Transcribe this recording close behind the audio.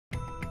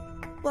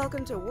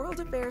Welcome to World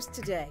Affairs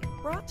Today,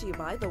 brought to you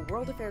by the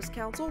World Affairs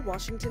Council,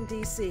 Washington,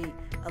 D.C.,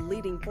 a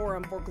leading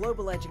forum for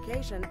global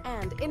education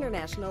and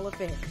international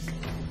affairs.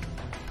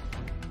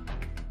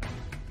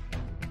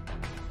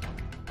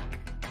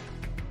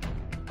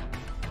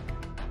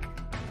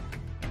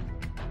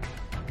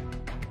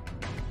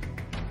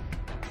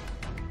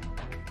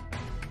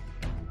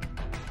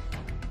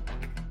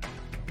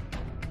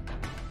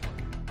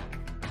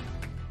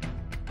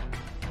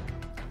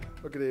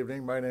 Good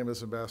evening. My name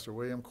is Ambassador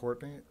William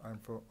Courtney. I'm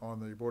on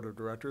the Board of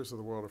Directors of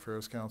the World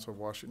Affairs Council of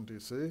Washington,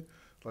 D.C. I'd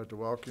like to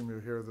welcome you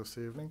here this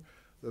evening.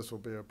 This will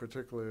be a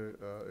particularly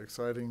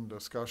exciting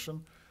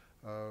discussion.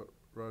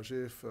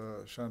 Rajiv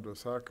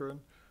Chandrasekaran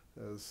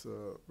has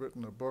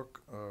written a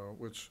book,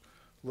 which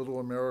Little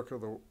America,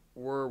 the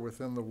War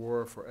Within the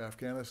War for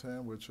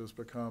Afghanistan, which has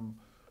become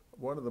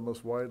one of the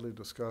most widely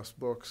discussed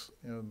books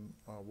in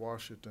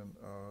Washington,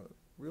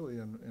 really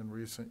in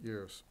recent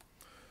years.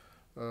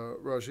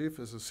 Rajiv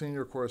is a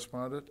senior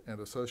correspondent and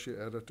associate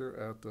editor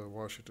at the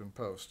Washington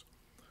Post.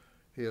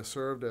 He has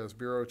served as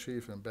bureau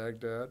chief in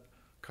Baghdad,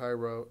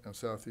 Cairo, and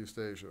Southeast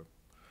Asia.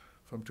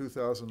 From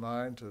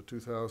 2009 to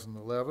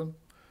 2011,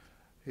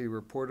 he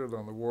reported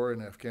on the war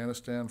in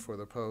Afghanistan for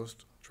the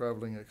Post,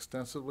 traveling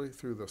extensively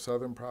through the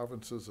southern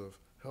provinces of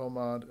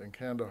Helmand and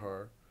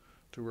Kandahar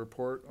to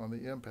report on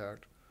the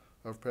impact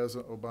of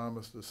President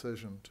Obama's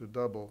decision to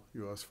double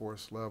U.S.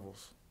 force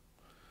levels.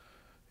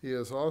 He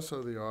is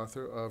also the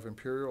author of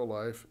Imperial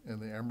Life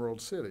in the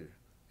Emerald City,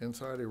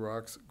 Inside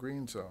Iraq's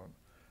Green Zone,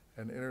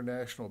 an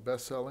international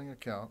best-selling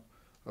account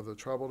of the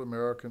troubled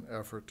American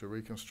effort to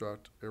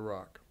reconstruct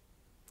Iraq.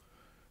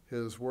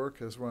 His work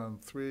has won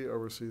 3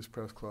 Overseas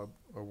Press Club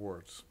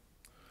awards.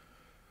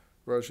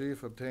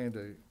 Rajiv obtained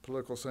a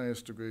political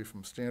science degree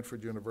from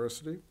Stanford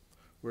University,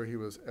 where he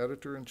was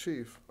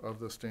editor-in-chief of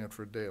the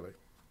Stanford Daily.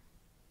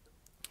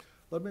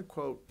 Let me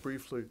quote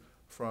briefly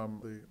from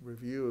the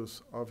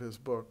reviews of his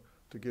book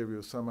to give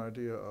you some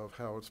idea of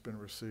how it's been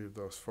received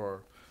thus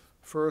far.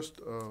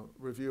 First, a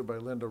review by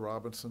Linda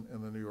Robinson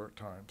in the New York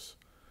Times.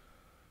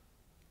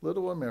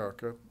 Little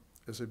America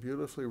is a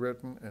beautifully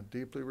written and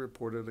deeply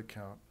reported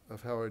account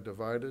of how a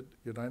divided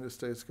United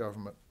States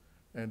government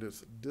and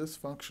its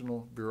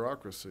dysfunctional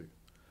bureaucracy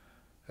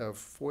have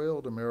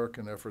foiled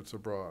American efforts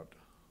abroad,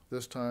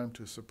 this time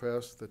to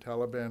suppress the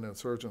Taliban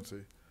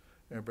insurgency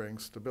and bring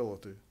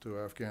stability to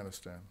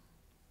Afghanistan.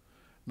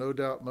 No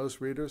doubt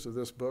most readers of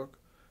this book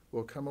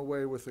will come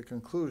away with the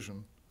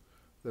conclusion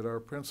that our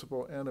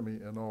principal enemy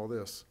in all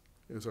this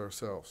is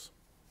ourselves.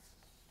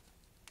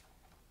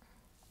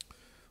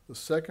 The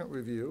second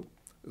review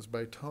is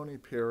by Tony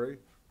Perry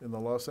in the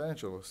Los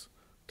Angeles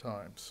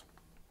Times.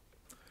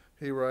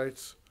 He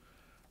writes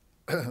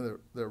that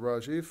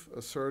Rajiv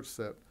asserts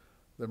that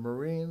the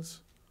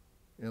Marines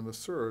in the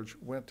surge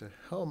went to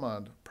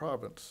Helmand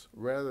province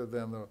rather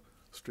than the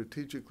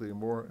strategically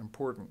more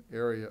important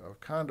area of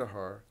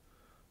Kandahar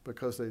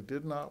because they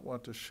did not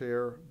want to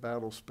share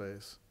battle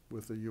space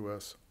with the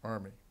U.S.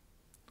 Army.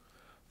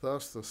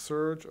 Thus, the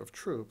surge of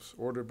troops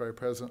ordered by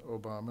President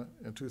Obama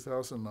in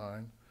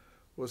 2009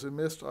 was a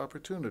missed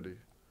opportunity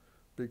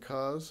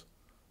because,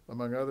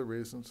 among other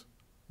reasons,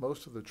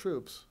 most of the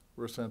troops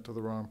were sent to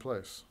the wrong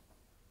place.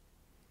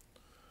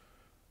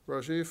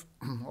 Rajiv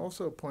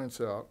also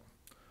points out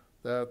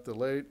that the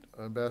late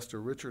Ambassador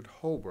Richard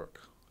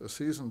Holbrooke, a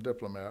seasoned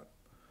diplomat,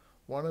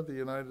 wanted the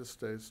United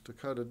States to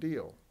cut a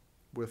deal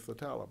with the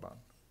Taliban,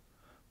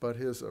 but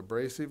his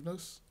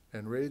abrasiveness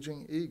and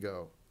raging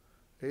ego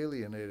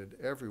alienated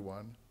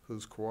everyone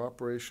whose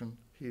cooperation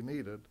he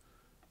needed,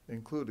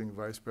 including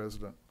Vice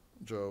President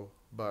Joe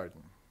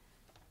Biden.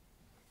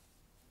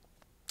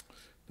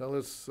 Now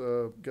let's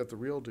get the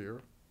real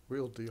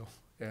deal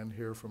and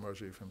hear from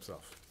Rajiv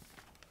himself.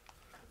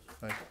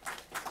 Thank you.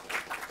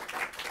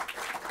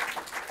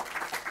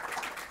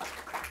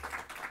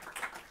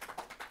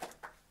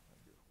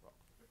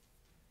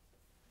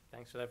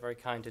 Thanks for that very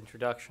kind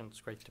introduction.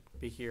 It's great to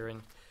be here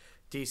in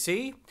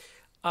D.C.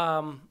 I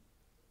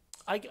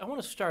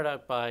want to start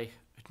out by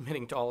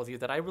admitting to all of you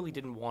that I really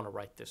didn't want to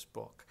write this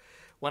book.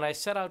 When I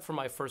set out for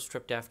my first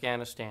trip to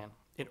Afghanistan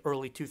in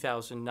early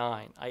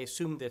 2009, I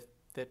assumed that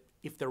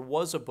if there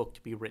was a book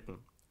to be written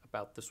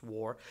about this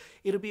war,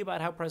 it would be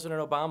about how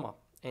President Obama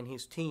and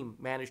his team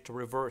managed to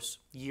reverse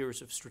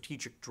years of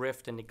strategic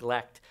drift and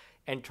neglect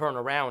and turn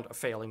around a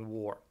failing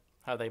war.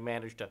 How they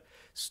managed to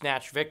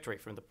snatch victory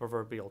from the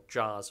proverbial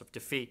jaws of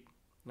defeat.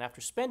 And after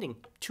spending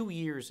 2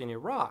 years in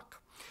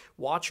Iraq,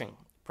 watching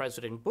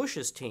President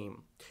Bush's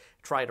team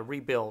try to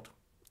rebuild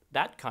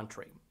that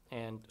country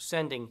and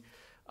sending,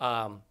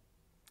 in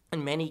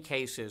many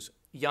cases,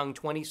 young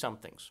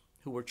 20-somethings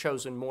who were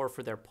chosen more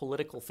for their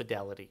political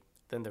fidelity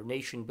than their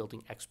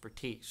nation-building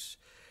expertise.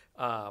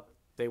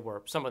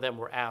 Some of them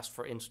were asked,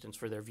 for instance,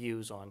 for their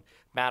views on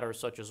matters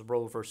such as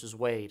Roe versus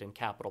Wade and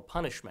capital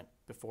punishment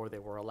before they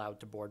were allowed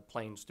to board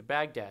planes to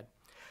Baghdad.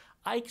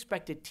 I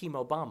expected Team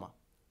Obama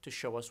to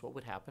show us what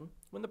would happen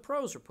when the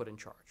pros are put in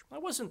charge. I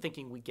wasn't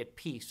thinking we'd get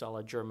peace a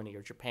la Germany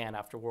or Japan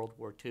after World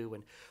War II,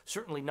 and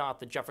certainly not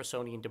the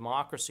Jeffersonian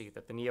democracy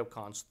that the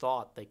neocons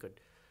thought they could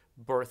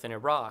birth in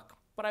Iraq,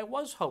 but I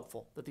was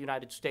hopeful that the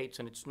United States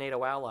and its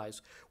NATO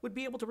allies would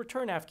be able to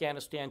return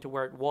Afghanistan to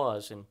where it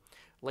was in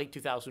late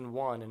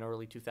 2001 and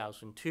early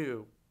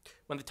 2002,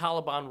 when the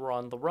Taliban were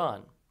on the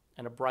run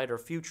and a brighter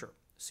future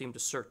seemed a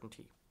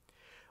certainty.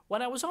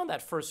 When I was on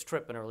that first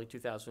trip in early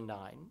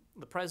 2009,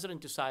 the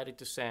president decided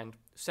to send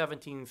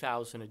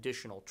 17,000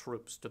 additional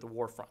troops to the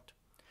war front.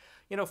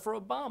 You know, for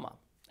Obama,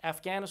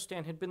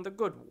 Afghanistan had been the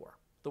good war,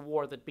 the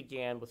war that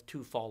began with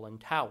 2 fallen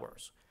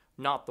towers,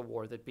 not the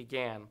war that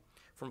began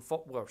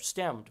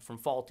stemmed from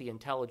faulty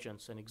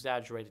intelligence and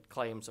exaggerated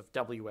claims of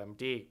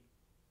WMD.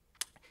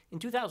 In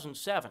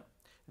 2007,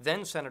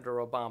 then Senator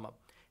Obama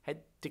had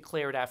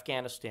declared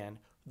Afghanistan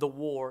the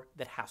war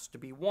that has to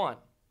be won.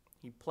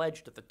 He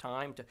pledged at the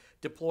time to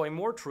deploy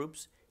more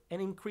troops and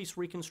increase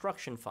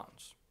reconstruction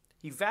funds.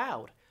 He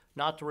vowed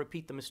not to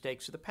repeat the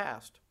mistakes of the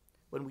past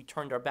when we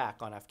turned our back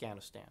on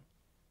Afghanistan.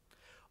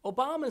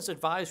 Obama's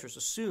advisors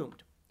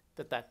assumed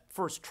that that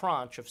first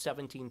tranche of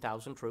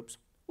 17,000 troops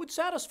would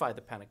satisfy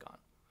the Pentagon.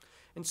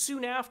 And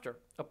soon after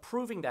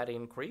approving that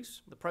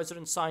increase, the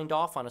president signed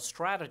off on a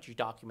strategy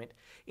document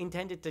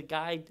intended to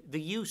guide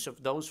the use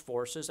of those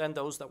forces and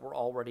those that were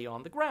already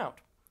on the ground.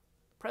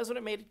 The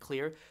president made it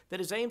clear that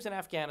his aims in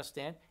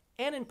Afghanistan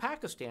and in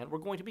Pakistan were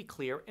going to be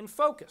clear and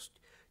focused.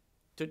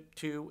 And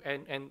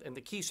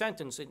the key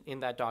sentence in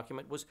that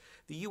document was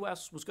the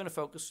U.S. was going to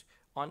focus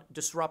on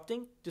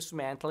disrupting,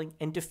 dismantling,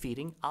 and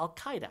defeating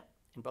al-Qaeda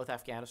in both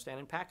Afghanistan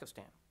and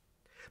Pakistan.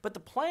 But the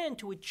plan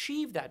to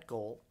achieve that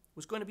goal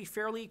was going to be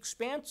fairly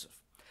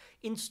expansive.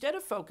 Instead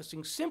of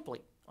focusing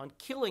simply on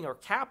killing or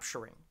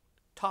capturing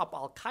top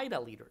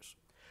al-Qaeda leaders,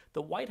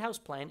 the White House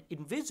plan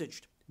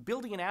envisaged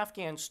building an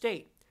Afghan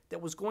state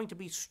that was going to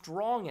be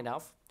strong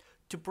enough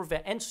to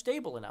prevent and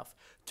stable enough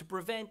to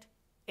prevent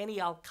any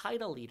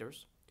al-Qaeda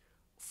leaders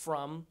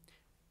from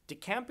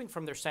decamping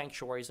from their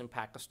sanctuaries in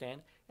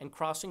Pakistan and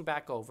crossing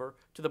back over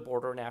to the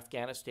border in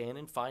Afghanistan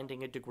and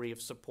finding a degree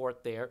of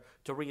support there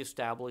to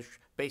reestablish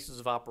bases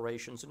of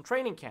operations and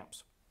training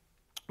camps.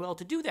 Well,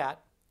 to do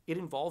that, it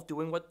involved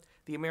doing what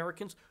the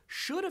Americans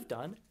should have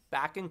done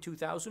back in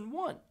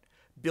 2001,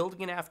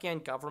 building an Afghan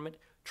government,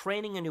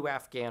 training a new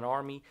Afghan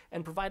army,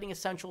 and providing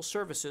essential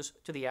services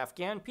to the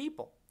Afghan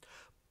people.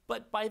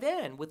 But by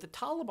then, with the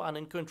Taliban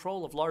in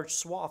control of large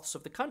swaths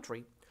of the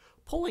country,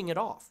 pulling it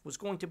off was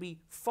going to be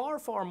far,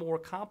 far more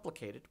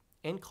complicated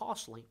and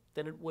costly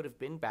than it would have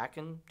been back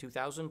in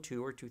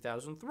 2002 or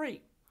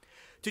 2003.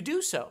 To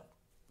do so,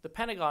 the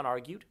Pentagon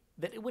argued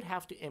that it would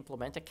have to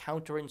implement a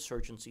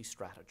counterinsurgency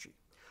strategy.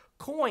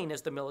 COIN,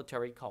 as the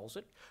military calls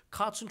it,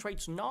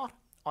 concentrates not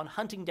on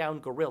hunting down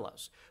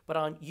guerrillas, but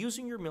on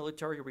using your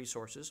military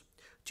resources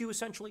to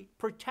essentially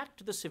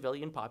protect the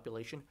civilian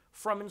population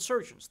from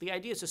insurgents. The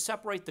idea is to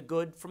separate the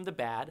good from the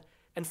bad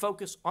and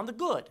focus on the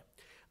good,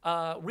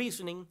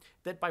 reasoning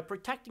that by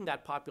protecting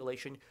that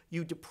population,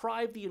 you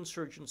deprive the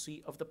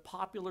insurgency of the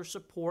popular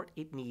support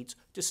it needs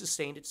to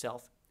sustain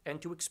itself and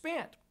to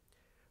expand.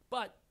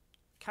 But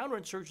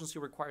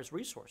counterinsurgency requires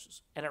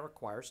resources, and it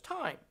requires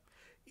time.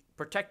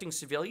 Protecting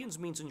civilians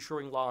means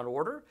ensuring law and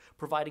order,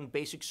 providing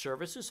basic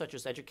services such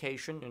as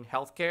education and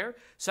healthcare,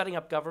 setting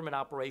up government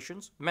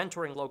operations,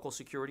 mentoring local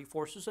security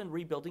forces, and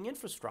rebuilding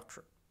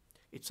infrastructure.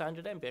 It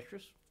sounded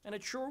ambitious, and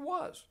it sure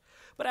was.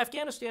 But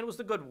Afghanistan was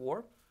the good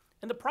war,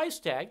 and the price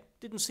tag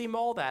didn't seem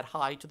all that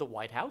high to the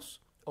White House.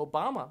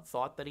 Obama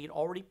thought that he had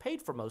already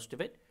paid for most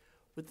of it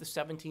with the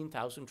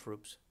 17,000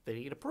 troops that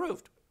he had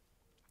approved.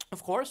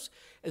 Of course,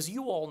 as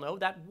you all know,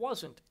 that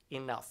wasn't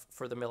enough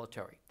for the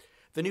military.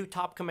 The new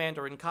top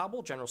commander in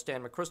Kabul, General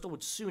Stan McChrystal,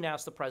 would soon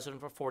ask the president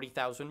for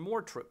 40,000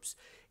 more troops.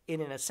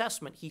 In an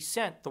assessment he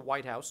sent the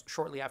White House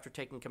shortly after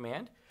taking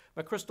command,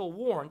 McChrystal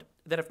warned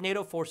that if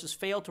NATO forces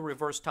failed to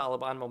reverse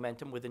Taliban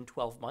momentum within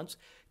 12 months,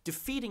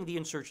 defeating the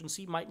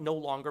insurgency might no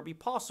longer be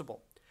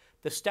possible.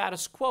 The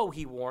status quo,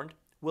 he warned,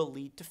 will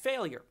lead to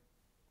failure.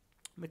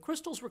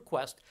 McChrystal's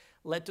request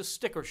led to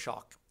sticker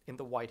shock in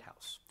the White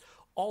House.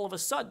 All of a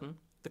sudden,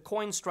 the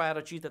COIN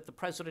strategy that the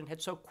president had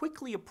so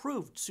quickly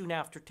approved soon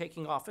after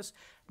taking office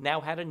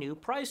now had a new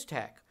price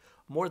tag,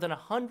 more than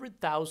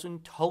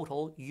 100,000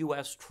 total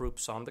U.S.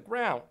 troops on the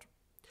ground.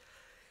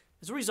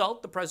 As a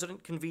result, the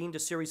president convened a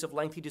series of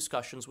lengthy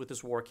discussions with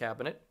his war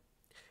cabinet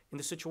in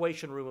the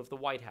Situation Room of the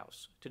White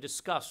House to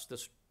discuss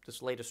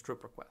this latest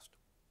troop request.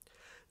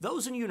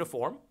 Those in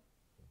uniform,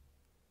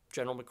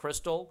 General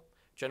McChrystal,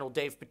 General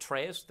Dave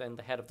Petraeus, then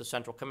the head of the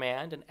Central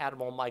Command, and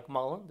Admiral Mike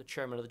Mullen, the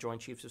chairman of the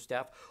Joint Chiefs of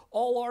Staff,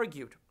 all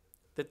argued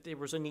that there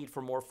was a need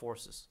for more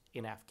forces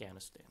in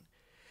Afghanistan.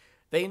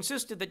 They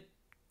insisted that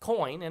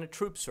COIN and a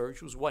troop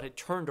surge was what had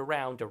turned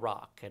around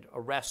Iraq, had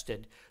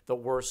arrested the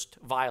worst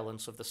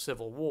violence of the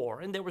Civil War.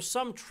 And there was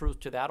some truth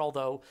to that,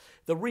 although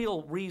the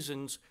real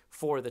reasons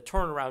for the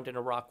turnaround in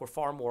Iraq were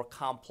far more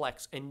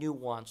complex and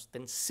nuanced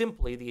than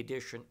simply the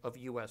addition of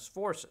U.S.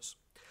 forces.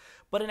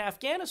 But in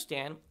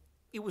Afghanistan,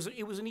 it was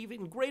an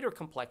even greater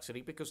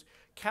complexity because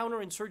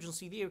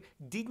counterinsurgency there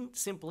didn't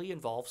simply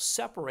involve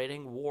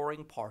separating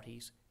warring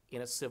parties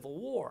in a civil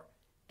war,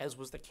 as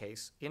was the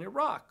case in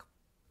Iraq.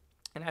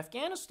 In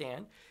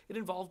Afghanistan, it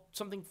involved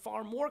something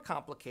far more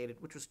complicated,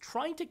 which was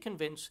trying to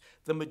convince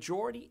the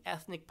majority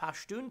ethnic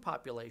Pashtun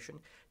population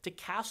to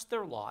cast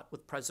their lot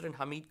with President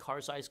Hamid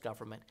Karzai's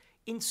government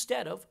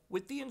instead of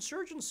with the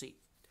insurgency.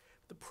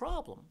 The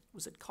problem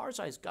was that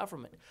Karzai's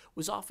government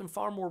was often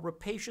far more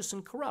rapacious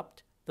and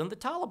corrupt than the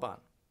Taliban.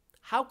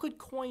 How could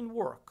COIN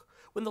work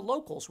when the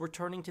locals were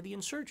turning to the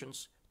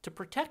insurgents to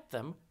protect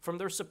them from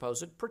their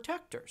supposed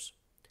protectors?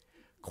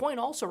 COIN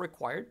also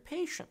required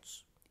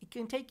patience. It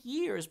can take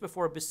years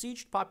before a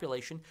besieged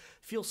population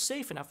feels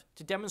safe enough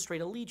to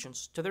demonstrate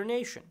allegiance to their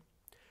nation.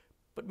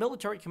 But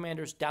military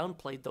commanders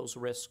downplayed those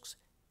risks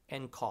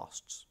and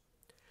costs.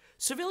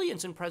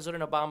 Civilians in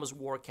President Obama's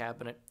war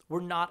cabinet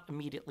were not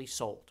immediately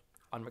sold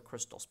on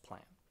McChrystal's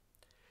plan.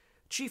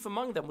 Chief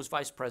among them was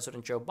Vice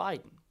President Joe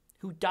Biden,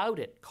 who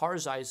doubted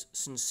Karzai's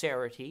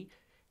sincerity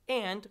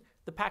and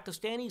the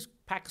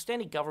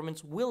Pakistani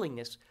government's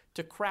willingness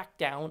to crack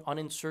down on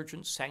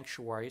insurgent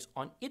sanctuaries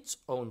on its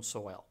own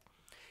soil.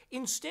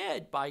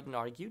 Instead, Biden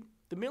argued,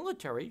 the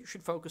military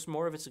should focus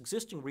more of its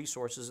existing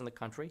resources in the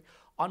country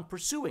on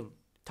pursuing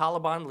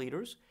Taliban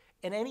leaders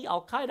and any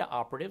al-Qaeda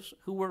operatives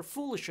who were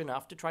foolish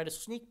enough to try to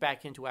sneak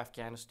back into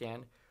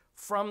Afghanistan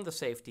from the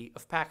safety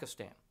of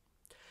Pakistan.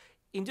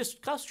 In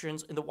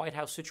discussions in the White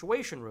House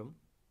Situation Room,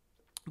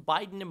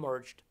 Biden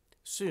emerged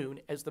soon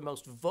as the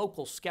most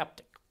vocal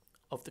skeptic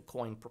of the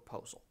COIN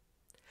proposal.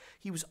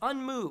 He was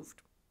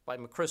unmoved by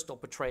McChrystal,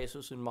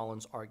 Petraeus, and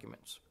Mullen's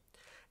arguments,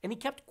 and he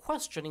kept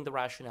questioning the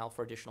rationale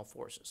for additional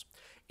forces.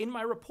 In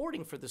my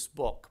reporting for this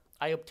book,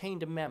 I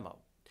obtained a memo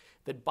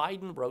that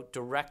Biden wrote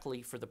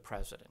directly for the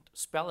president,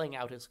 spelling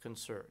out his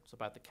concerns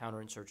about the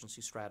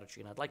counterinsurgency strategy,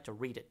 and I'd like to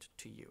read it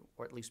to you,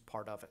 or at least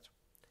part of it.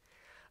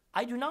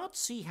 I do not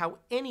see how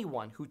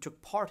anyone who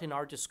took part in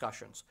our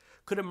discussions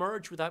could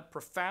emerge without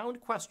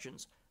profound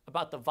questions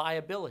about the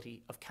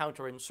viability of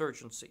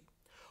counterinsurgency.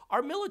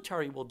 Our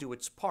military will do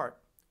its part.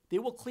 They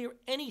will clear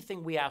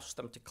anything we ask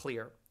them to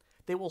clear.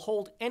 They will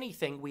hold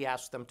anything we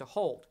ask them to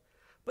hold.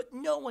 But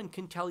no one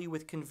can tell you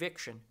with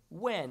conviction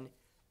when,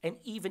 and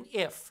even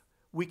if,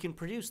 we can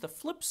produce the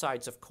flip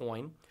sides of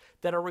COIN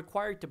that are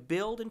required to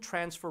build and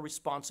transfer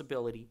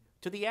responsibility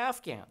to the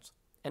Afghans,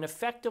 an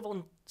effective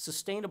and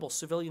sustainable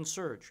civilian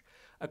surge,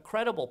 a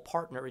credible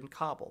partner in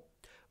Kabul,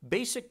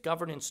 basic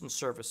governance and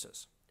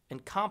services,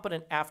 and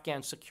competent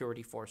Afghan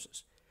security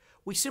forces.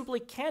 We simply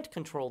can't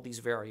control these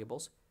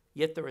variables,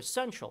 yet they're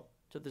essential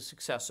to the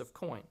success of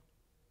COIN.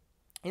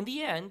 In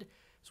the end,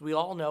 as we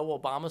all know,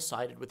 Obama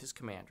sided with his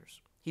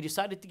commanders. He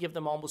decided to give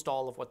them almost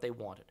all of what they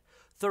wanted,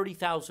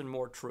 30,000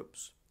 more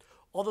troops.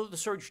 Although the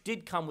surge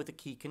did come with a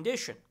key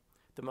condition,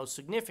 the most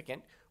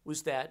significant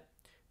was that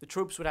the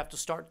troops would have to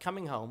start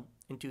coming home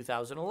in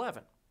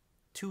 2011,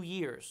 2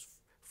 years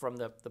from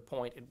the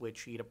point at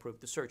which he had approved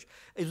the surge.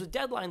 It was a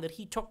deadline that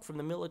he took from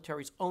the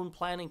military's own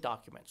planning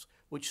documents,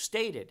 which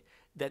stated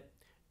that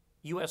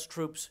U.S.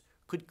 troops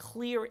could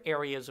clear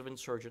areas of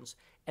insurgents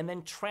and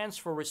then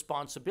transfer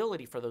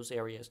responsibility for those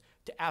areas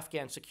to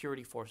Afghan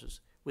security forces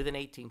within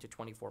 18 to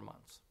 24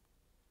 months.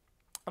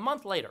 A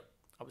month later,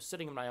 I was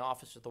sitting in my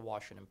office at the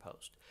Washington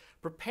Post,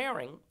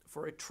 preparing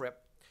for a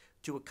trip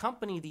to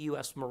accompany the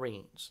U.S.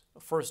 Marines, a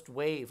first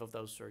wave of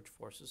those surge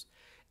forces,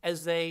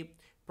 as they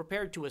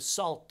prepared to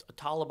assault a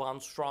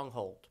Taliban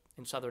stronghold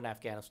in southern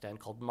Afghanistan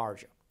called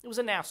Marja. It was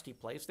a nasty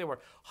place. There were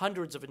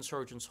hundreds of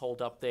insurgents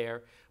holed up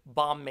there,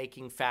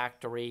 bomb-making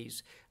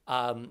factories.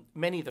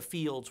 Many of the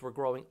fields were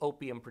growing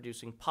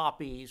opium-producing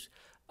poppies.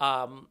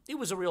 It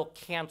was a real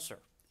cancer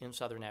in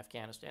southern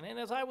Afghanistan. And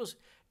as I was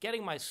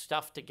getting my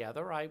stuff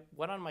together, I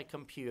went on my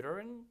computer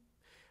and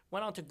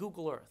went onto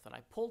Google Earth, and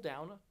I pulled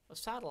down a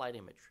satellite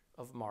image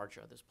of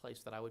Marja, this place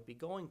that I would be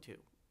going to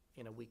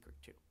in a week or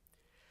two.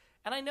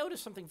 And I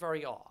noticed something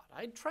very odd.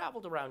 I'd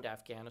traveled around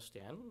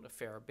Afghanistan a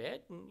fair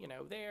bit, and,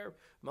 there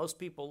most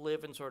people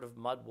live in sort of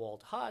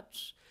mud-walled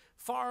huts.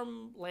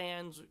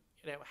 Farmlands,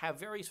 have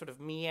very sort of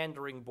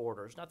meandering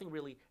borders, nothing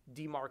really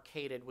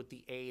demarcated with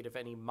the aid of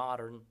any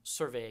modern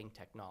surveying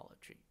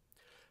technology.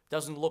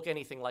 Doesn't look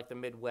anything like the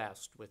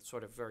Midwest with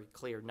sort of very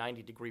clear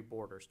 90-degree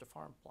borders to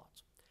farm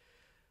plots.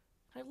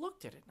 I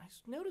looked at it and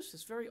I noticed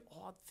this very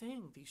odd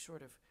thing. These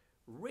sort of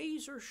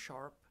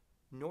razor-sharp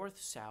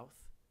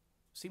north-south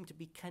seemed to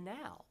be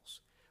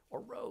canals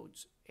or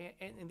roads,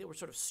 and they were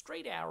sort of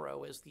straight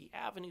arrow as the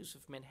avenues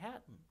of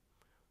Manhattan.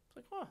 It's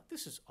like,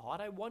 this is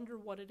odd. I wonder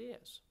what it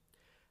is.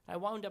 I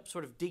wound up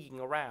sort of digging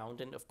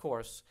around, and of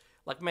course,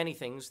 like many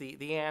things,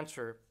 the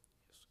answer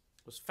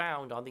was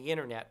found on the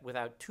internet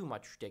without too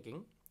much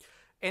digging.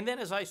 And then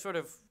as I sort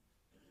of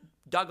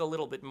dug a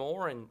little bit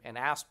more and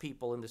asked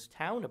people in this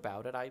town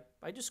about it,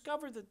 I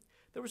discovered that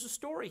there was a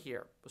story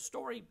here, a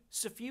story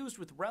suffused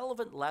with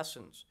relevant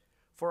lessons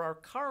for our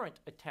current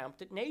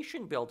attempt at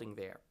nation building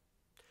there.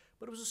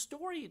 But it was a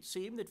story, it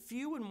seemed, that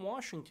few in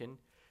Washington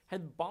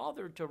had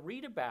bothered to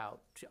read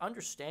about, to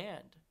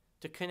understand,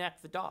 to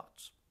connect the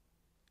dots.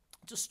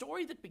 It's a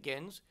story that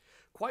begins,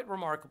 quite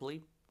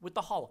remarkably, with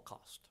the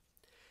Holocaust.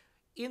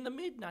 In the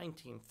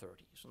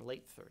mid-1930s and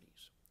late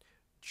 30s,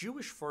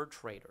 Jewish fur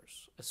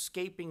traders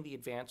escaping the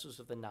advances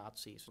of the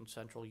Nazis in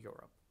Central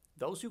Europe.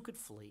 Those who could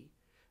flee,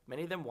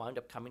 many of them wound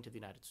up coming to the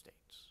United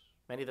States.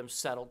 Many of them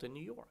settled in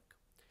New York.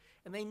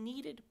 And they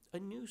needed a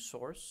new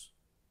source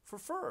for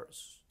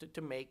furs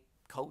to make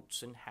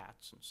coats and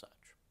hats and such.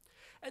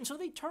 And so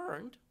they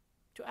turned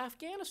to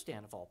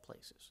Afghanistan, of all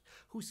places,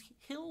 whose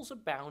hills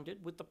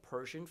abounded with the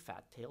Persian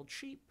fat-tailed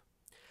sheep.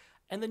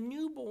 And the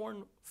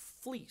newborn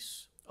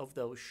fleece of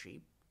those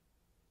sheep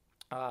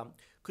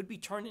could be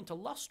turned into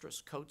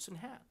lustrous coats and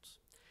hats.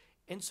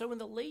 And so in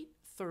the late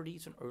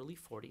 30s and early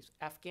 40s,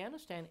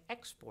 Afghanistan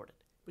exported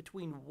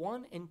between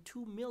 1 and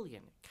 2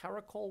 million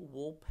caracol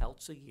wool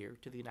pelts a year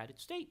to the United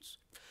States.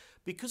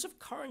 Because of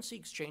currency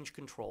exchange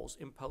controls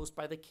imposed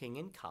by the king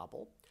in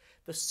Kabul,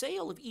 the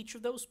sale of each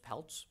of those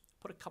pelts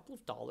put a couple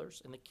of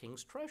dollars in the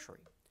king's treasury.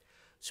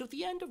 So at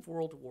the end of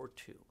World War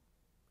II,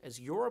 as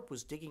Europe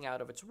was digging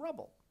out of its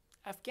rubble,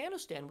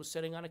 Afghanistan was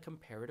sitting on a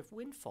comparative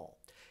windfall.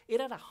 It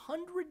had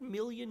 $100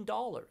 million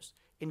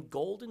in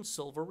gold and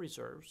silver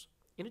reserves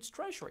in its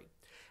treasury.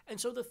 And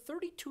so the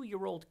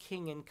 32-year-old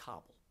king in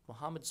Kabul,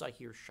 Mohammad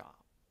Zahir Shah,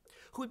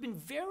 who had been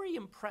very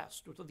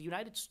impressed with what the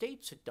United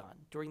States had done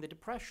during the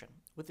Depression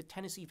with the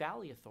Tennessee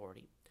Valley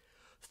Authority,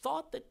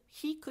 thought that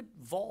he could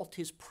vault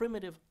his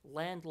primitive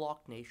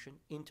landlocked nation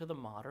into the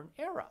modern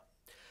era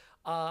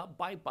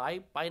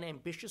by an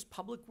ambitious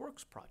public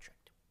works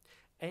project.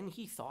 And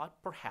he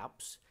thought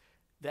perhaps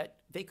that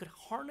they could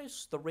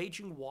harness the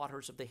raging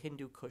waters of the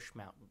Hindu Kush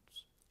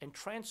Mountains and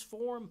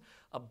transform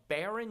a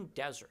barren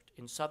desert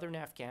in southern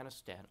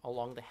Afghanistan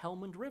along the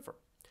Helmand River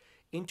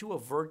into a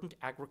verdant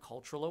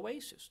agricultural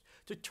oasis,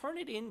 to turn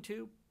it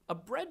into a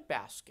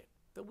breadbasket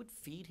that would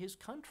feed his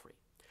country.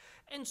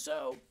 And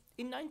so,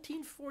 in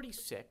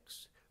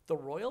 1946, the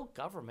royal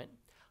government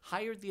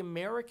hired the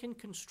American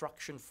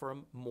construction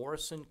firm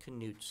Morrison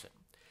Knudsen.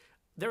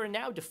 They're a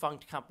now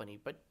defunct company,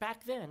 but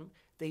back then,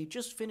 they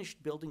just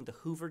finished building the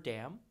Hoover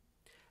Dam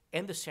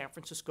and the San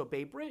Francisco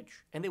Bay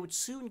Bridge, and they would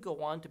soon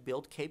go on to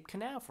build Cape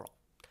Canaveral.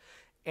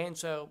 And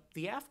so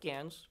the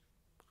Afghans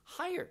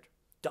hired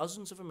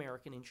dozens of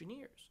American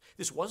engineers.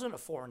 This wasn't a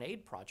foreign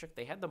aid project.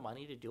 They had the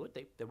money to do it.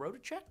 They wrote a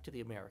check to the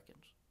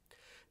Americans.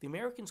 The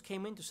Americans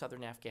came into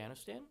southern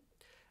Afghanistan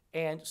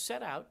and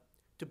set out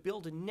to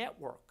build a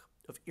network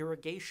of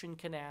irrigation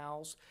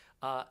canals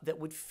that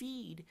would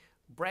feed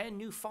brand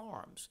new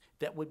farms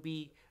that would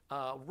be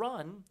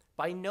run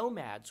by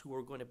nomads who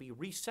were going to be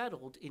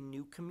resettled in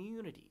new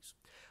communities.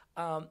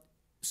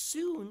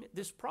 Soon,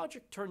 this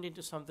project turned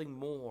into something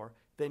more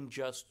than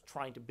just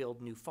trying to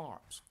build new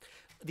farms.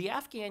 The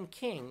Afghan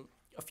king,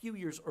 a few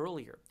years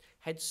earlier,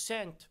 had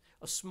sent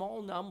a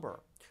small number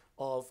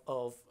of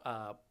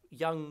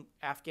young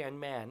Afghan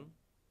men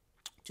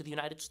to the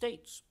United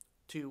States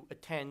to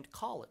attend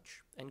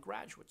college and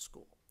graduate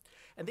school.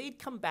 And they'd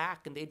come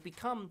back and they'd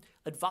become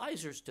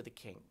advisors to the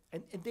king.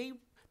 And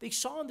they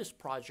saw in this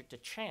project a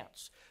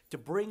chance to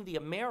bring the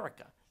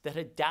America that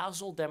had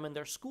dazzled them in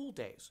their school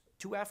days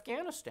to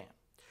Afghanistan.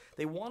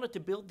 They wanted to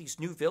build these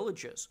new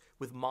villages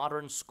with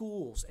modern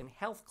schools and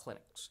health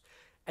clinics.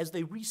 As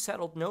they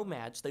resettled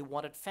nomads, they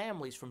wanted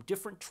families from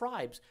different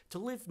tribes to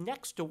live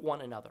next to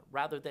one another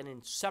rather than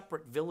in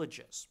separate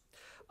villages.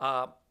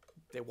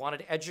 They wanted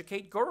to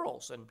educate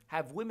girls and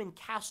have women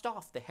cast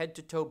off the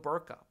head-to-toe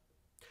burqa.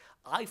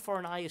 Eye for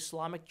an eye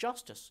Islamic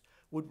justice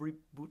would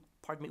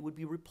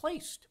be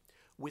replaced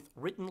with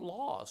written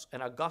laws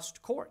and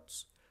august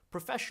courts.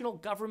 Professional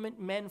government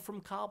men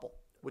from Kabul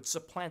would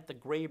supplant the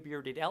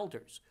gray-bearded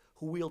elders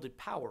who wielded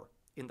power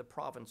in the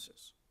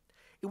provinces.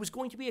 It was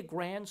going to be a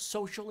grand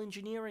social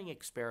engineering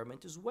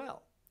experiment as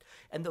well.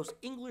 And those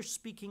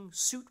English-speaking,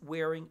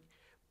 suit-wearing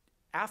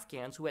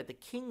Afghans who had the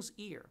king's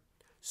ear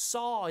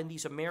saw in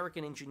these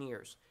American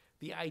engineers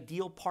the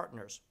ideal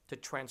partners to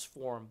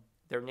transform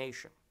their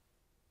nation.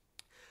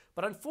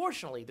 But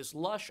unfortunately, this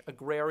lush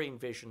agrarian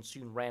vision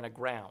soon ran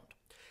aground.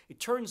 It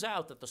turns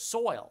out that the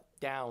soil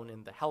down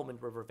in the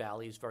Helmand River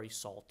Valley is very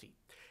salty.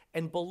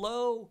 And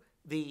below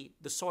the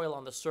soil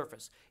on the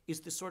surface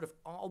is this sort of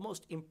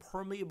almost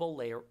impermeable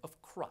layer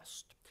of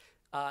crust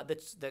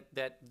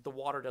that the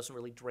water doesn't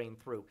really drain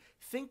through.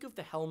 Think of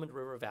the Helmand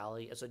River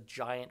Valley as a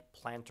giant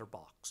planter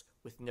box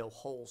with no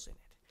holes in it.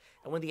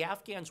 And when the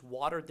Afghans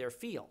watered their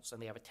fields,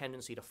 and they have a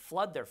tendency to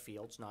flood their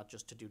fields, not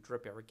just to do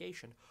drip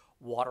irrigation,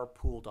 water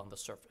pooled on the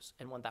surface.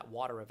 And when that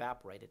water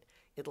evaporated,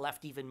 it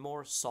left even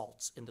more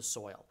salts in the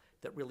soil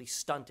that really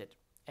stunted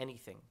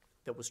anything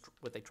that was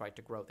what they tried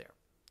to grow there.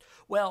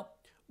 Well,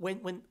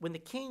 when the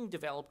king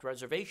developed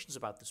reservations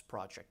about this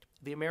project,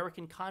 the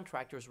American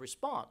contractor's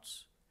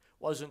response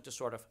wasn't to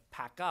sort of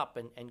pack up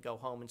and go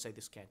home and say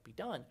this can't be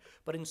done,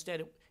 but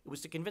instead it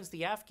was to convince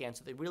the Afghans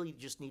that they really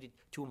just needed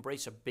to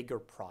embrace a bigger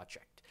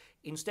project.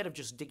 Instead of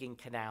just digging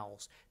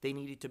canals, they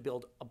needed to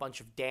build a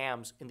bunch of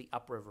dams in the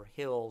upriver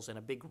hills and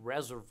a big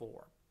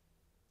reservoir.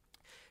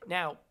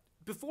 Now,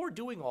 before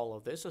doing all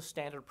of this, a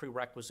standard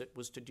prerequisite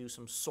was to do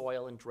some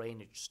soil and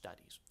drainage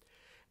studies.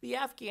 The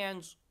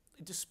Afghans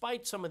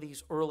despite some of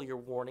these earlier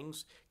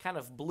warnings, kind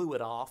of blew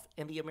it off,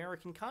 and the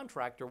American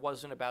contractor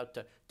wasn't about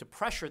to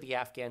pressure the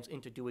Afghans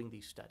into doing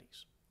these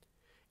studies.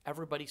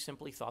 Everybody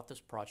simply thought this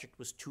project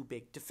was too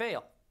big to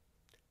fail,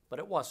 but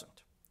it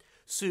wasn't.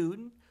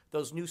 Soon,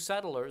 those new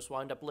settlers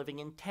wound up living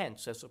in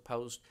tents as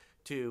opposed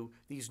to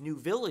these new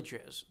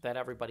villages that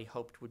everybody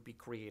hoped would be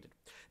created.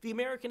 The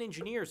American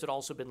engineers had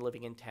also been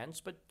living in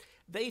tents, but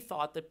they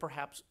thought that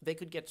perhaps they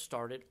could get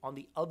started on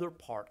the other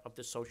part of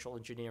the social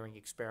engineering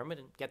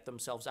experiment and get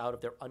themselves out of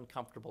their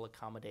uncomfortable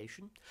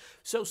accommodation.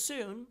 So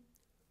soon,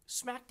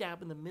 smack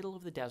dab in the middle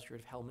of the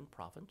desert of Helmand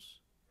Province,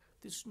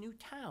 this new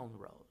town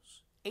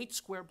rose, 8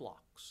 square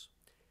blocks.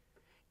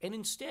 And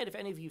instead, if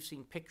any of you have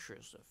seen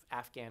pictures of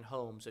Afghan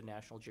homes in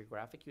National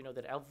Geographic, you know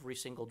that every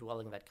single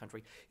dwelling in that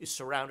country is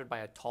surrounded by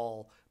a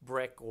tall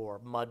brick or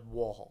mud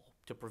wall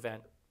to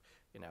prevent,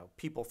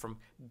 people from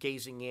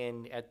gazing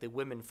in at the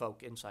women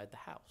folk inside the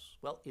house.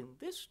 Well, in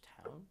this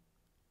town,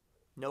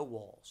 no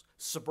walls.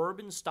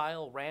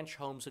 Suburban-style ranch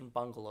homes and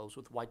bungalows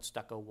with white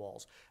stucco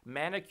walls,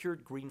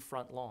 manicured green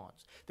front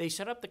lawns. They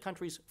set up the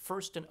country's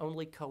first and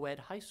only co-ed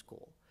high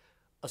school.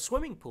 A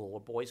swimming pool where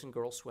boys and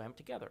girls swam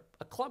together,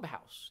 a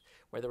clubhouse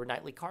where there were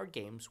nightly card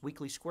games,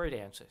 weekly square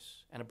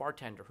dances, and a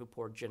bartender who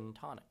poured gin and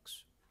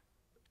tonics.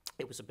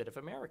 It was a bit of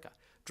America,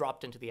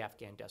 dropped into the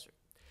Afghan desert.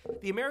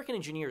 The American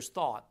engineers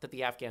thought that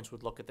the Afghans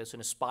would look at this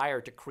and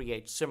aspire to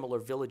create similar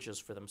villages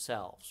for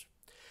themselves.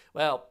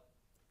 Well,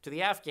 to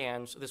the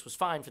Afghans, this was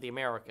fine for the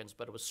Americans,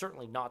 but it was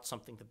certainly not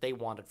something that they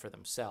wanted for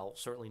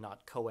themselves, certainly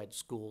not co-ed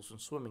schools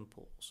and swimming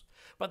pools.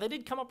 But they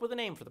did come up with a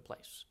name for the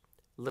place.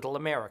 Little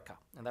America,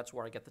 and that's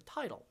where I get the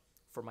title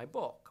for my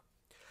book.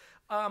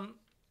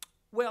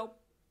 Well,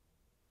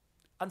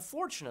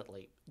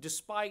 unfortunately,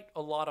 despite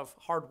a lot of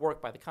hard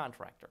work by the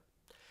contractor,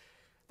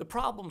 the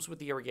problems with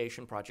the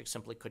irrigation project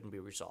simply couldn't be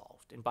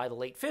resolved. And by the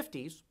late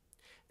 50s,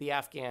 the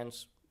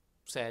Afghans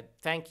said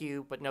thank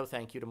you, but no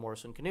thank you to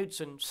Morrison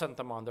Knudsen, sent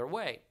them on their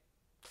way.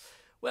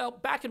 Well,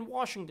 back in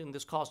Washington,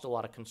 this caused a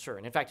lot of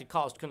concern. In fact, it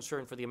caused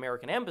concern for the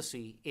American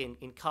embassy in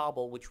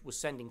Kabul, which was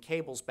sending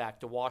cables back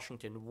to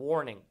Washington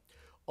warning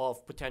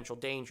of potential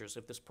dangers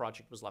if this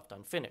project was left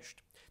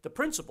unfinished. The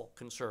principal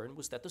concern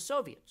was that the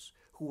Soviets,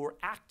 who were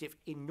active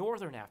in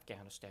northern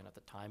Afghanistan at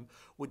the time,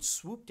 would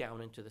swoop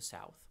down into the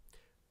south,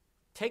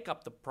 take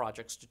up the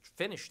projects to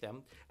finish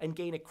them, and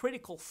gain a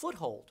critical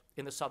foothold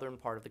in the southern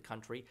part of the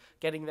country,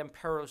 getting them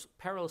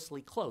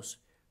perilously close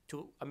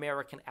to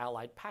American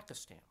allied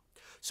Pakistan.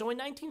 So in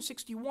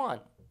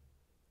 1961,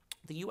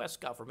 the U.S.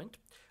 government,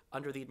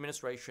 under the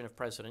administration of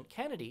President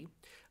Kennedy,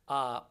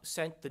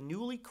 sent the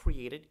newly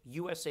created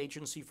U.S.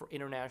 Agency for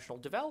International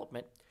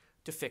Development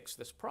to fix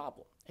this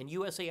problem. And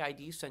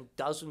USAID sent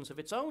dozens of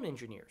its own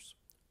engineers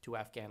to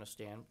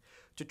Afghanistan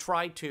to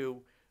try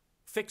to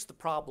fix the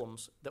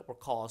problems that were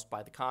caused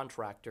by the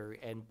contractor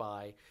and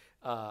by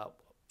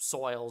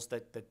soils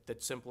that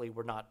simply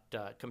were not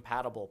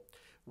compatible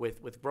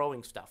with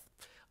growing stuff.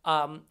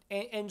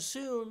 And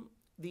soon,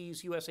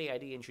 these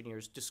USAID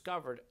engineers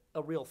discovered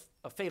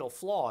a fatal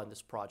flaw in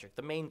this project.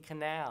 The main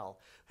canal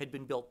had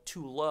been built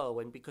too low,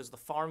 and because the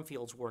farm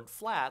fields weren't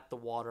flat, the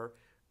water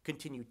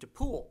continued to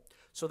pool.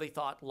 So they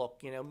thought,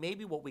 look,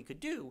 maybe what we could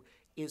do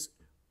is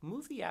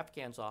move the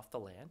Afghans off the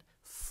land,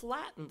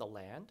 flatten the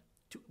land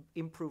to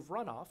improve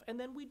runoff, and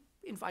then we'd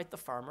invite the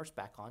farmers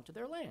back onto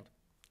their land.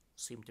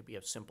 Seemed to be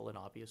a simple and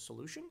obvious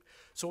solution.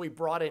 So we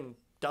brought in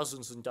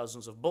dozens and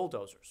dozens of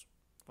bulldozers.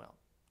 Well,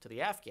 to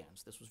the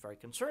Afghans, this was very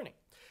concerning.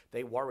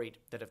 They worried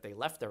that if they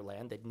left their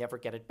land, they'd never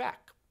get it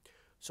back.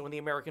 So when the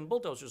American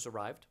bulldozers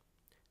arrived,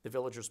 the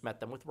villagers met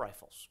them with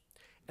rifles.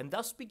 And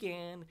thus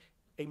began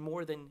a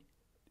more than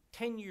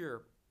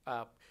 10-year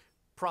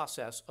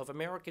process of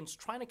Americans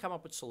trying to come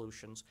up with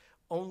solutions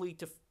only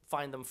to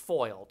find them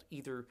foiled,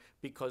 either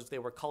because they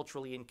were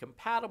culturally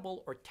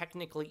incompatible or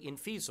technically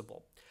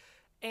infeasible.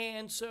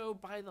 And so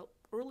by the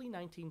early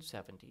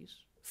 1970s,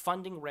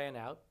 funding ran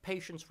out,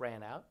 patience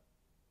ran out,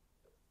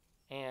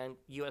 and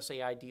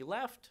USAID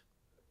left,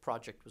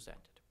 project was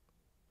ended.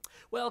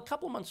 Well, a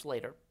couple months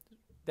later,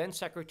 then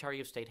Secretary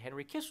of State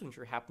Henry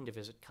Kissinger happened to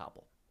visit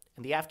Kabul,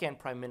 and the Afghan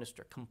Prime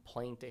Minister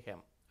complained to him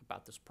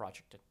about this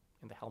project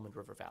in the Helmand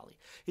River Valley.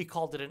 He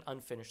called it an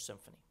unfinished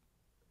symphony.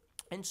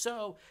 And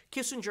so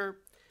Kissinger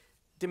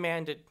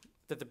demanded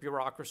that the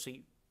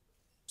bureaucracy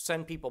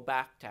send people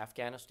back to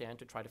Afghanistan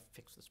to try to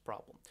fix this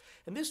problem.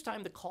 And this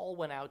time the call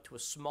went out to a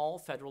small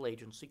federal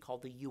agency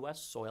called the U.S.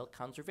 Soil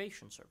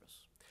Conservation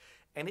Service.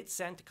 And it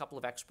sent a couple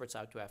of experts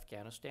out to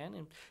Afghanistan,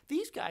 and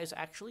these guys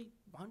actually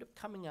wound up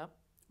coming up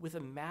with a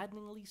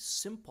maddeningly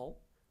simple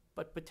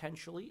but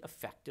potentially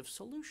effective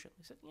solution.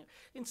 They said,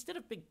 instead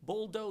of big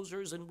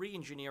bulldozers and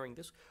re-engineering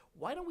this,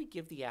 why don't we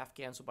give the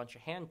Afghans a bunch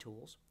of hand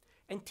tools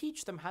and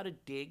teach them how to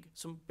dig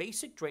some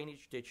basic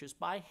drainage ditches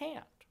by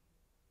hand?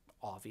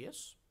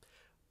 Obvious.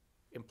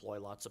 Employ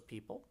lots of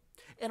people.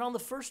 And on the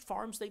first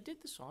farms they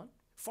did this on,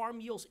 farm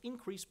yields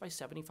increased by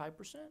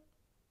 75%.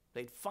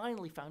 They'd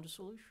finally found a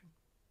solution.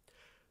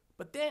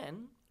 But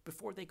then,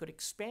 before they could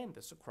expand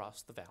this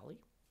across the valley,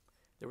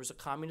 there was a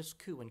communist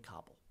coup in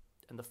Kabul.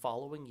 and the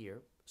following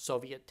year,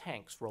 Soviet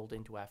tanks rolled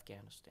into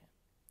Afghanistan.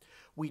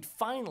 We'd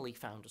finally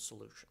found a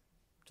solution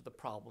to the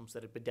problems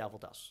that had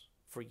bedeviled us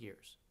for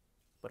years,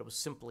 but it was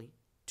simply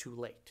too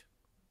late.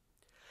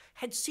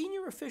 Had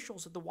senior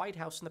officials at the White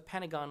House and the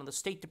Pentagon and the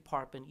State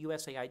Department,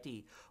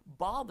 USAID,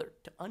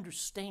 bothered to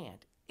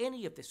understand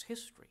any of this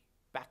history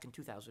back in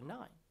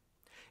 2009,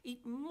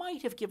 it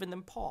might have given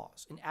them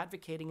pause in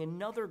advocating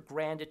another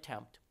grand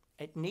attempt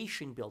at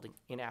nation building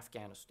in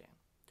Afghanistan.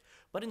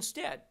 But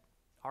instead,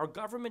 our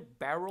government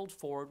barreled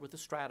forward with a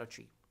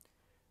strategy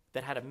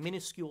that had a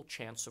minuscule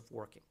chance of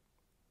working.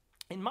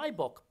 In my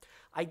book,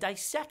 I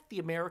dissect the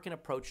American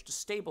approach to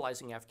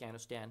stabilizing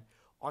Afghanistan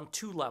on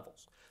two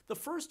levels. The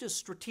first is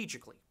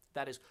strategically,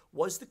 that is,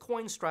 was the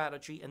coin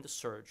strategy and the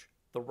surge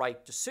the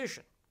right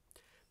decision?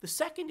 The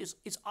second is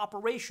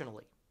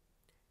operationally,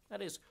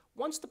 that is,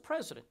 once the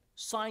president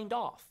signed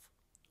off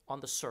on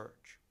the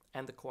surge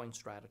and the coin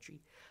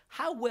strategy,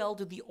 how well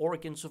did the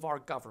organs of our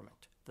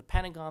government, the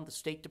Pentagon, the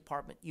State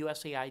Department,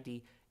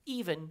 USAID,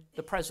 even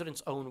the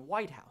president's own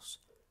White House,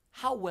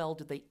 how well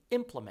did they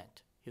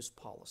implement his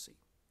policy?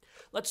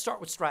 Let's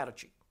start with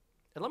strategy.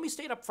 And let me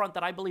state up front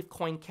that I believe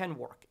coin can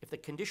work if the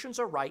conditions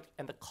are right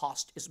and the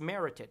cost is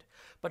merited.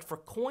 But for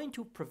coin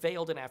to have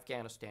prevailed in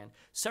Afghanistan,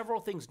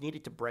 several things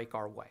needed to break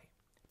our way.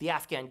 The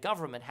Afghan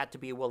government had to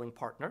be a willing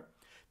partner.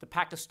 The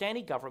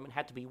Pakistani government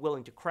had to be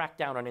willing to crack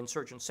down on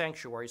insurgent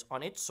sanctuaries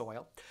on its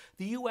soil.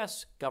 The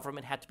U.S.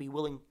 government had to be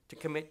willing to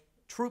commit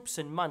troops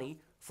and money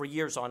for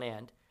years on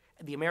end.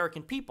 And the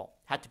American people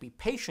had to be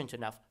patient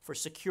enough for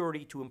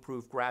security to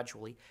improve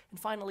gradually. And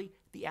finally,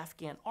 the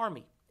Afghan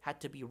army had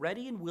to be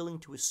ready and willing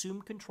to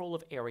assume control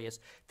of areas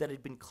that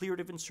had been cleared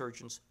of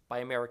insurgents by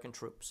American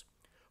troops.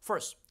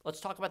 First,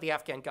 let's talk about the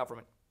Afghan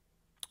government.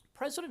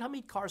 President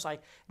Hamid Karzai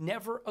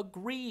never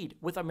agreed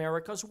with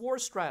America's war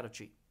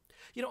strategy.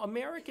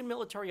 American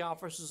military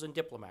officers and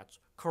diplomats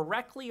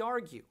correctly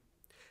argue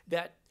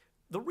that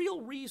the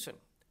real reason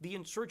the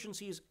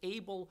insurgency is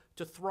able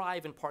to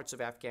thrive in parts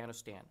of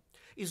Afghanistan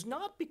is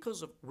not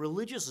because of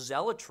religious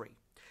zealotry.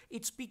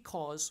 It's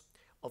because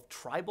of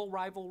tribal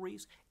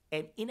rivalries,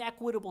 an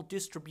inequitable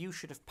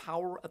distribution of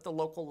power at the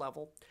local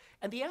level,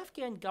 and the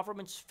Afghan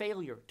government's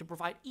failure to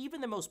provide even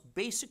the most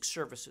basic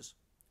services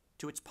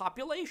to its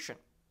population.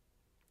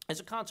 As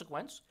a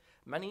consequence,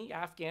 many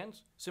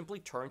Afghans simply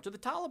turned to the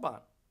Taliban.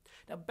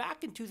 Now,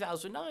 back in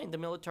 2009, the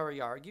military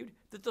argued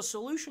that the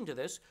solution to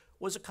this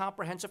was a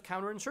comprehensive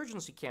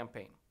counterinsurgency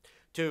campaign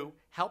to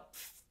help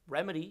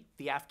remedy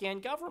the Afghan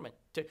government,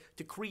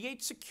 to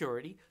create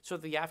security so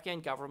the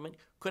Afghan government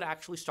could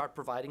actually start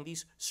providing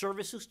these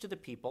services to the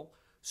people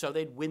so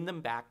they'd win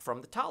them back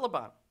from the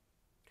Taliban.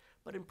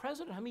 But in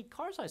President Hamid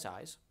Karzai's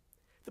eyes,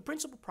 the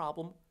principal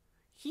problem,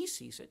 he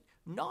sees it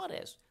not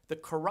as the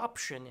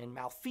corruption and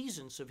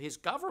malfeasance of his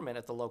government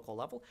at the local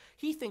level.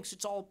 He thinks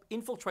it's all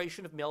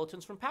infiltration of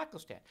militants from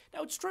Pakistan.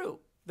 Now, it's true.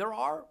 There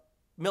are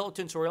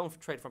militants who are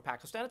infiltrated from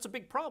Pakistan. It's a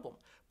big problem,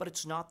 but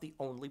it's not the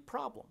only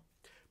problem.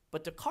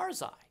 But to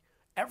Karzai,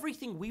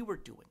 everything we were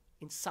doing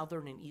in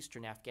southern and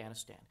eastern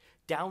Afghanistan,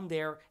 down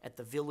there at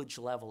the village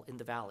level in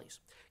the valleys,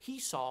 he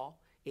saw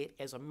it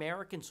as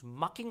Americans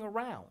mucking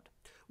around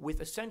with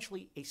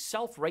essentially a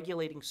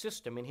self-regulating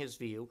system, in his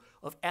view,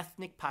 of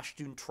ethnic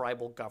Pashtun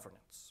tribal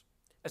governance.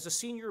 As a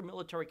senior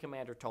military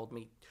commander told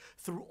me,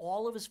 through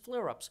all of his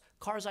flare-ups,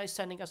 Karzai's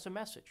sending us a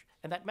message,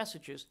 and that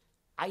message is,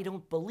 I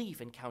don't believe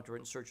in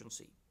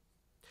counterinsurgency.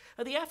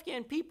 Now, the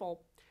Afghan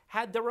people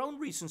had their own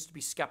reasons to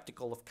be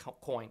skeptical of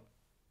coin.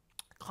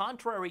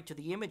 Contrary to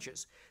the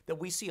images that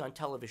we see on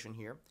television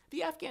here,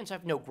 the Afghans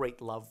have no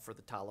great love for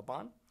the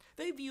Taliban.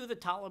 They view the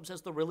Talibs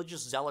as the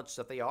religious zealots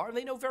that they are, and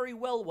they know very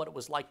well what it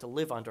was like to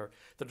live under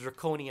the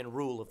draconian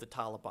rule of the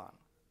Taliban.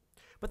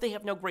 But they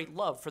have no great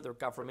love for their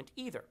government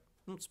either.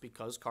 It's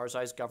because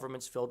Karzai's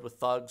government's filled with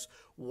thugs,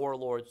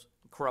 warlords,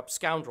 corrupt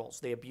scoundrels.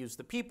 They abuse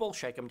the people,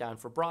 shake them down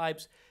for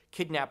bribes,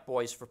 kidnap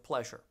boys for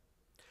pleasure.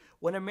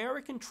 When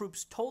American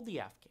troops told the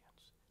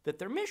Afghans that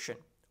their mission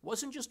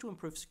wasn't just to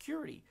improve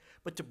security,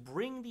 but to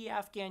bring the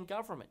Afghan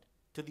government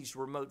to these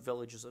remote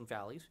villages and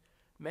valleys,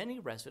 many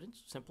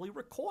residents simply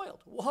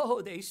recoiled.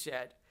 Whoa, they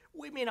said,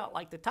 we may not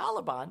like the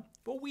Taliban,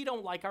 but we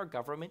don't like our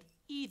government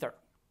either.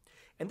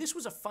 And this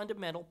was a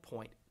fundamental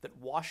point that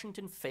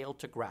Washington failed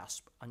to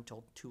grasp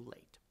until too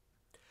late.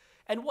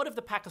 And what of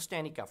the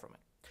Pakistani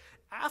government?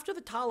 After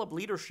the Talib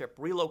leadership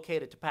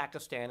relocated to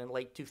Pakistan in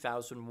late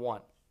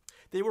 2001,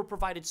 they were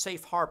provided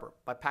safe harbor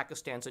by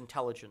Pakistan's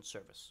intelligence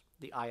service,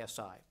 the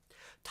ISI.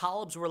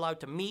 Talibs were allowed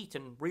to meet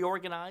and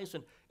reorganize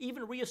and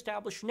even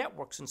reestablish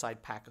networks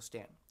inside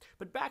Pakistan.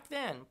 But back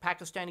then,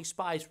 Pakistani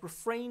spies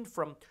refrained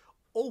from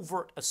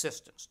overt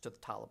assistance to the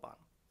Taliban.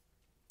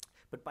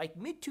 But by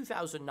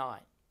mid-2009,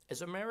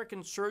 as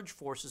American surge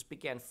forces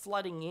began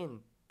flooding in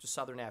to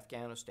southern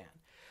Afghanistan,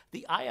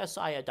 the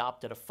ISI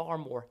adopted a far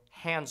more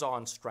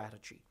hands-on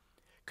strategy,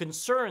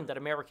 concerned that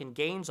American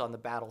gains on the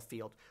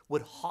battlefield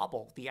would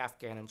hobble the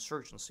Afghan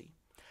insurgency.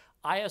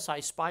 ISI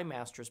spy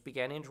masters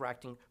began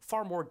interacting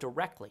far more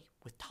directly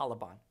with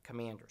Taliban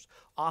commanders,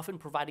 often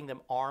providing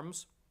them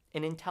arms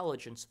and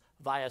intelligence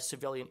via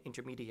civilian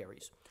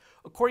intermediaries.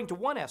 According to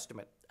one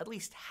estimate, at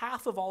least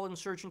half of all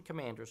insurgent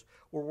commanders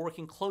were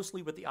working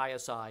closely with the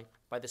ISI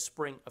by the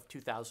spring of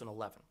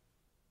 2011.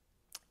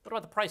 What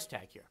about the price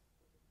tag here?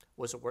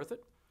 Was it worth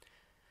it?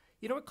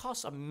 You know, it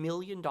costs $1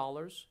 million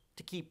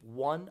to keep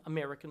one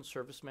American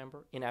service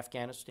member in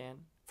Afghanistan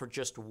for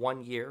just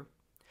 1 year.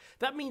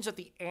 That means that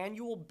the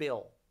annual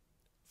bill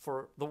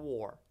for the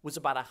war was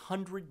about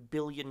 $100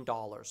 billion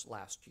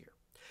last year.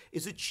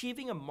 Is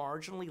achieving a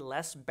marginally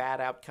less bad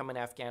outcome in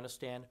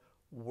Afghanistan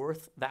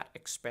worth that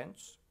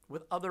expense?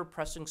 With other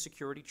pressing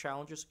security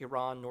challenges,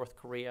 Iran, North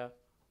Korea,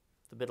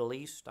 the Middle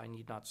East, I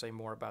need not say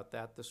more about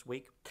that this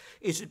week.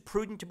 Is it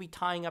prudent to be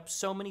tying up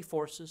so many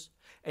forces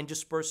and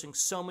dispersing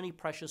so many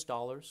precious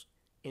dollars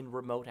in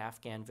remote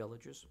Afghan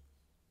villages?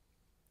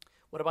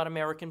 What about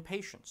American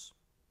patience?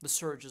 The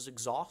surge has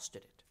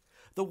exhausted it.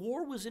 The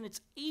war was in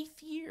its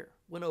 8th year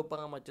when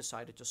Obama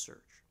decided to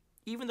surge.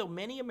 Even though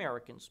many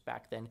Americans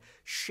back then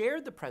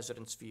shared the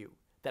president's view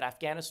that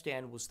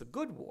Afghanistan was the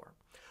good war,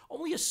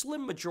 only a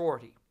slim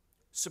majority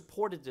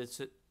supported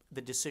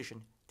the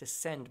decision to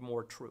send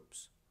more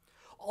troops.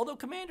 Although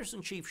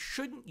commanders-in-chief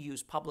shouldn't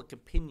use public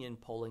opinion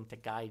polling to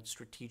guide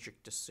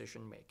strategic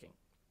decision-making,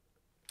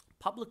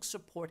 public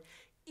support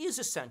is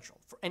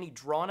essential for any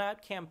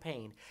drawn-out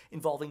campaign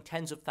involving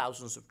tens of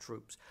thousands of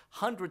troops,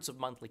 hundreds of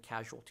monthly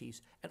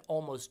casualties, and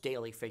almost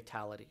daily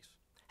fatalities.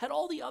 Had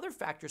all the other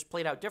factors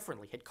played out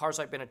differently, had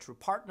Karzai been a true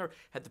partner,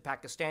 had the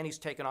Pakistanis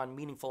taken on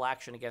meaningful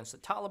action against the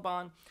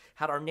Taliban,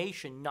 had our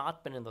nation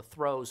not been in the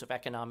throes of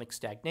economic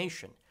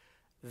stagnation,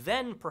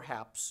 then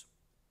perhaps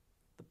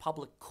the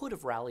public could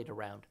have rallied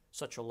around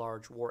such a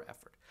large war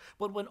effort.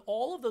 But when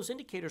all of those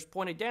indicators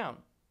pointed down,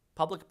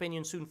 public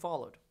opinion soon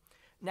followed.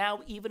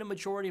 Now, even a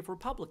majority of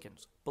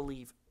Republicans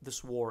believe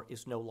this war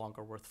is no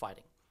longer worth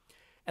fighting.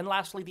 And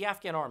lastly, the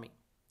Afghan army.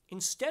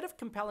 Instead of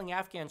compelling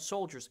Afghan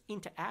soldiers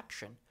into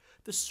action,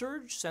 the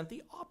surge sent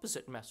the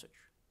opposite message.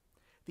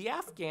 The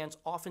Afghans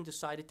often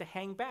decided to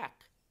hang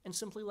back and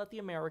simply let the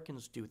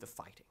Americans do the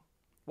fighting.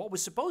 What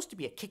was supposed to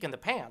be a kick in the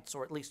pants,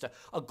 or at least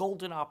a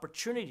golden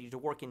opportunity to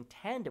work in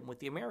tandem with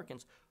the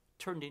Americans,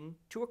 turned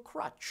into a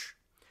crutch.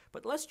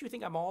 But lest you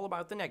think I'm all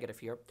about the negative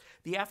here,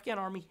 the Afghan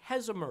army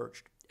has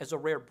emerged as a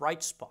rare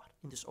bright spot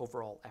in this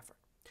overall effort,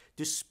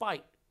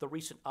 despite the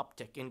recent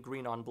uptick in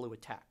green-on-blue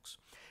attacks.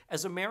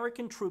 As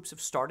American troops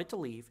have started to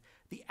leave,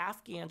 the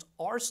Afghans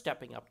are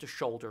stepping up to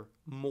shoulder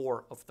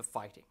more of the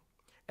fighting.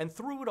 And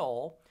through it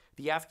all,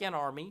 the Afghan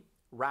army,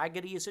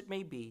 raggedy as it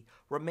may be,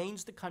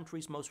 remains the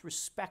country's most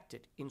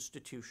respected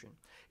institution.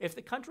 If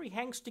the country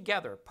hangs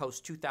together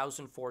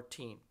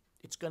post-2014,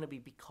 it's going to be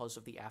because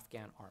of the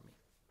Afghan army.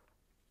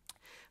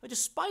 But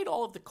despite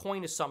all of the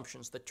coin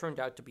assumptions that turned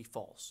out to be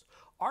false,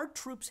 our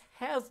troops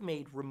have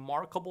made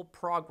remarkable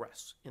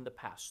progress in the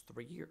past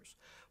 3 years.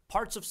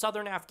 Parts of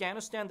southern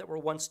Afghanistan that were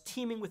once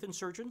teeming with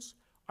insurgents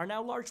are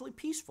now largely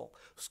peaceful.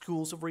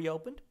 Schools have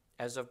reopened,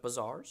 as have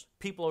bazaars.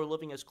 People are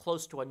living as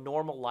close to a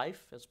normal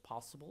life as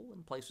possible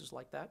in places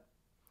like that.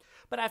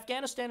 But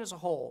Afghanistan as a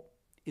whole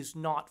is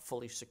not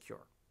fully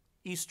secure.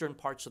 Eastern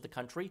parts of the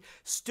country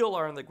still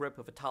are in the grip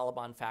of a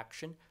Taliban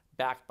faction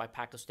backed by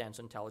Pakistan's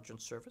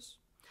intelligence service.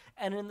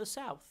 And in the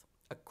south,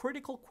 a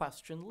critical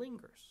question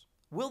lingers.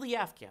 Will the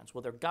Afghans,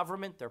 will their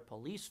government, their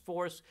police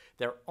force,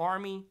 their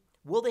army,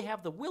 will they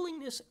have the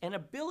willingness and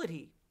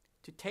ability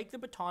to take the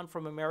baton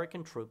from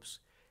American troops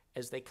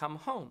as they come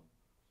home?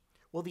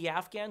 Will the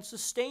Afghans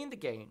sustain the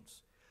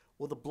gains?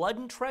 Will the blood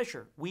and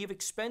treasure we have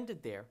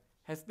expended there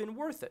have been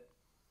worth it?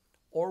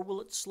 Or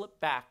will it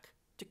slip back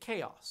to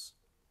chaos?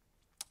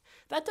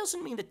 That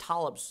doesn't mean the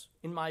Talibs,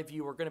 in my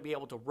view, are going to be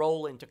able to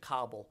roll into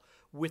Kabul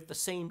with the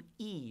same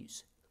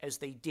ease as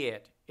they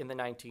did in the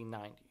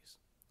 1990s.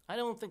 I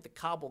don't think the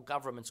Kabul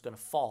government's going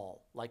to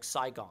fall like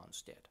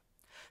Saigon's did.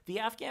 The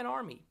Afghan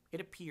army,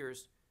 it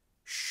appears,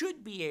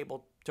 should be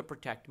able to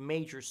protect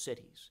major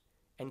cities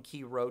and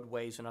key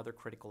roadways and other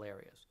critical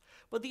areas.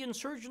 But the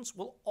insurgents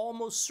will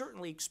almost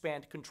certainly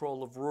expand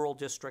control of rural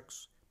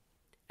districts,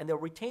 and they'll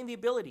retain the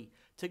ability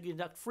to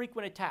conduct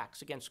frequent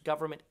attacks against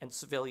government and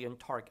civilian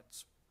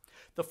targets.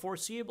 The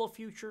foreseeable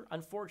future,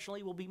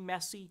 unfortunately, will be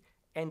messy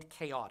and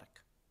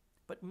chaotic.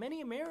 But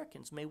many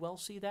Americans may well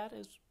see that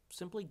as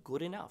simply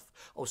good enough.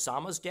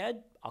 Osama's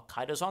dead,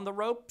 Al-Qaeda's on the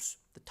ropes,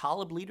 the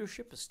Talib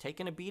leadership has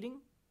taken a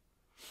beating.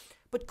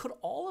 But could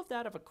all of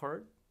that have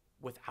occurred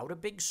without a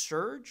big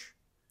surge?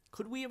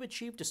 Could we have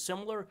achieved a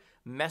similar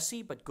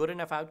messy but good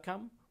enough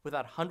outcome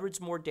without hundreds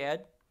more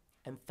dead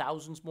and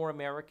thousands more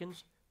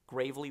Americans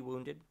gravely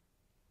wounded?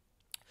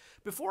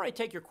 Before I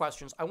take your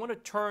questions, I want to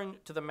turn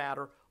to the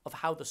matter of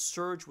how the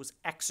surge was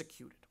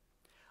executed.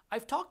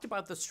 I've talked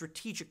about the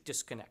strategic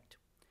disconnect.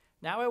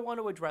 Now I want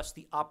to address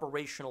the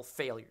operational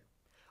failure.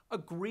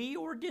 Agree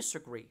or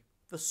disagree,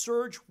 the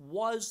surge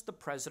was the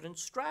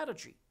president's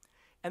strategy,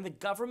 and the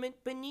government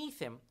beneath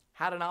him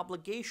had an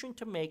obligation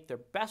to make their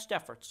best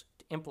efforts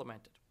to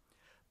implement it.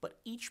 But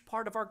each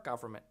part of our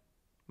government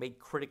made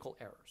critical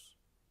errors.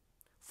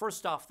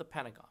 First off, the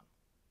Pentagon.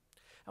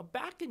 Now,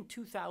 back in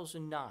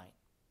 2009,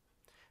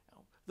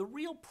 the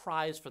real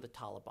prize for the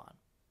Taliban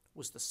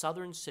was the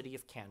southern city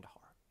of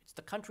Kandahar. It's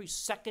the country's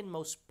second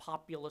most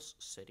populous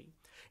city.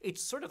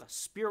 It's sort of the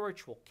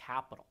spiritual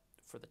capital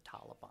for the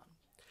Taliban.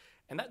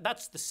 And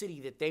that's the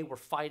city that they were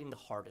fighting the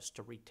hardest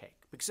to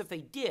retake. Because if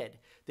they did,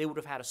 they would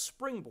have had a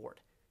springboard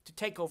to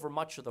take over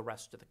much of the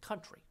rest of the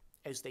country,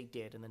 as they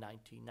did in the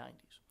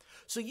 1990s.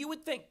 So you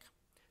would think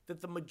that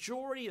the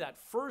majority of that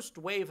first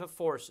wave of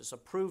forces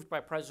approved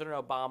by President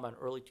Obama in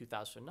early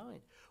 2009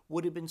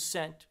 would have been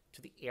sent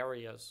to the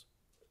areas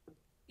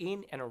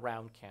in and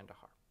around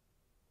Kandahar.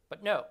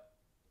 But no,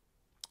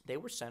 they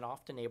were sent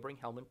off to neighboring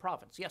Helmand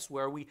province. Yes,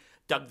 where we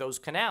dug those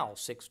canals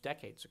 6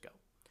 decades ago.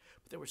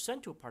 But they were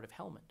sent to a part of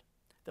Helmand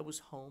that was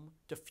home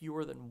to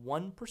fewer than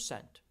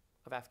 1%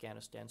 of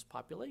Afghanistan's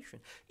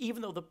population,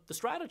 even though the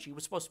strategy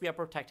was supposed to be about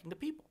protecting the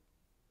people.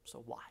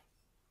 So why?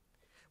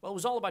 Well, it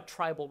was all about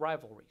tribal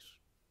rivalries.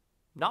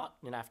 Not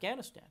in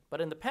Afghanistan,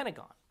 but in the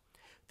Pentagon.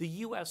 The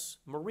U.S.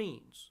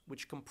 Marines,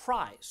 which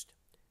comprised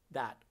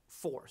that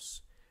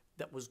force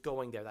that was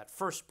going there, that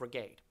 1st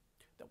Brigade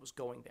that was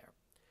going there,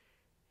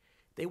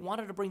 they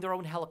wanted to bring their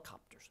own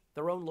helicopters,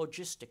 their own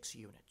logistics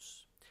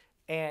units.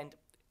 And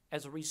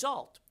as a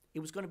result, it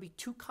was going to be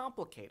too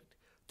complicated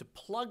to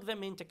plug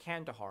them into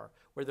Kandahar,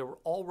 where there were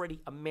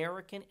already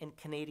American and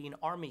Canadian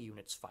Army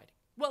units fighting.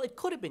 Well, it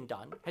could have been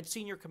done had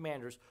senior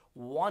commanders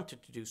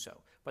wanted to do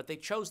so, but they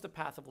chose the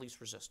path of least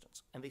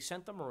resistance, and they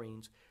sent the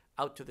Marines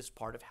out to this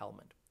part of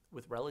Helmand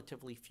with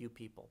relatively few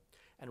people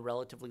and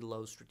relatively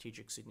low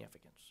strategic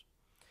significance.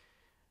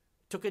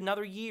 It took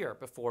another year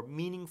before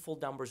meaningful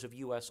numbers of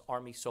U.S.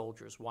 Army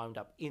soldiers wound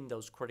up in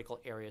those critical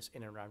areas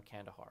in and around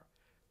Kandahar.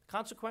 The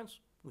consequence?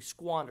 We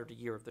squandered a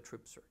year of the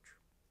troop surge.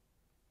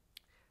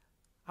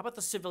 How about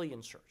the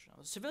civilian surge?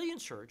 Now, the civilian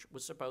surge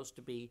was supposed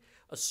to be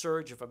a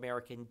surge of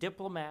American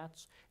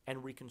diplomats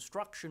and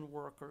reconstruction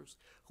workers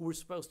who were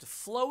supposed to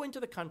flow into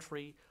the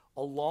country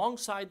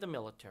alongside the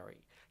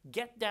military,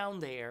 get down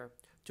there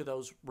to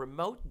those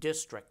remote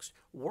districts,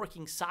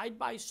 working side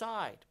by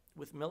side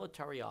with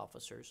military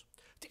officers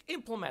to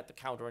implement the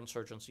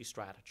counterinsurgency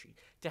strategy,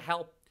 to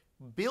help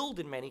build,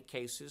 in many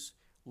cases,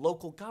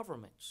 local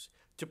governments,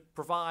 to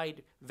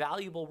provide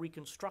valuable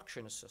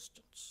reconstruction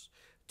assistance,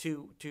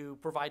 to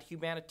provide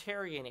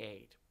humanitarian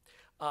aid,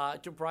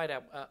 to provide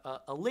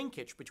a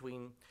linkage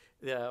between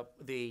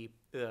the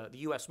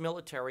U.S.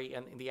 military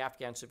and the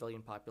Afghan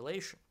civilian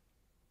population.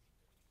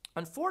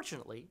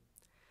 Unfortunately,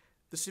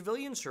 the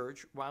civilian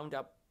surge wound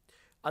up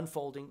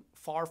unfolding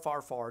far,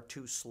 far, far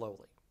too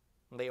slowly.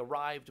 They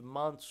arrived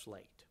months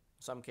late,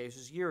 in some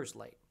cases years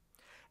late.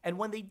 And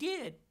when they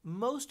did,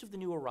 most of the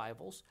new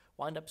arrivals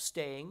wound up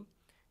staying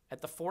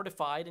at the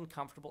fortified and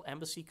comfortable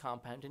embassy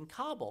compound in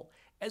Kabul,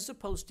 as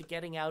opposed to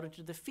getting out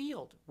into the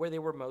field where they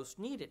were most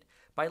needed.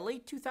 By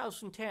late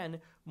 2010,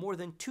 more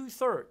than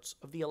 2/3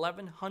 of the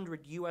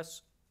 1,100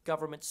 U.S.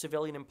 government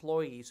civilian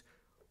employees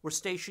were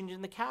stationed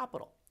in the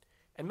capital.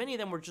 And many of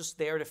them were just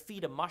there to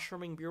feed a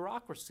mushrooming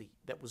bureaucracy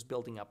that was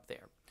building up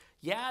there.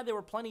 Yeah, there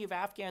were plenty of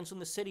Afghans in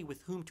the city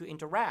with whom to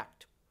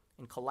interact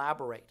and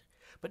collaborate.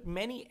 But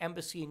many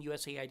embassy and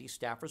USAID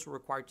staffers were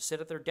required to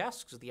sit at their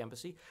desks at the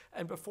embassy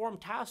and perform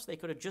tasks they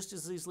could have just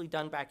as easily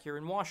done back here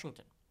in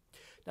Washington.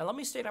 Now, let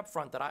me state up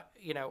front that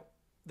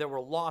there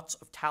were lots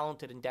of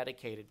talented and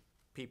dedicated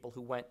people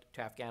who went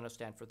to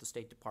Afghanistan for the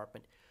State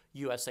Department,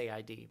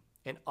 USAID,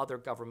 and other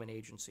government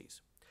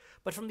agencies.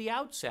 But from the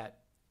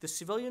outset, the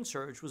civilian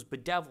surge was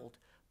bedeviled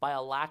by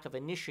a lack of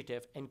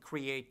initiative and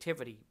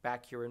creativity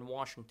back here in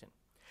Washington.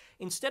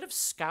 Instead of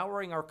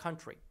scouring our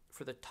country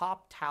for the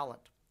top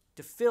talent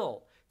to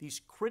fill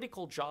these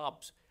critical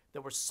jobs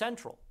that were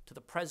central to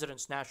the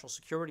president's national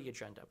security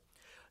agenda,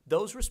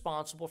 those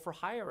responsible for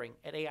hiring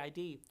at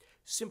AID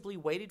simply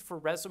waited for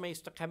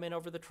resumes to come in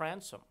over the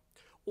transom,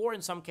 or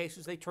in some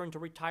cases they turned to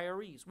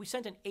retirees. We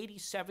sent an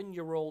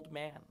 87-year-old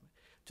man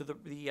to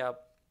the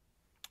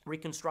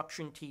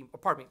reconstruction team,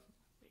 pardon me,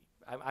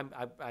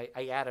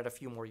 I added a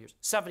few more years,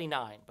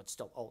 79, but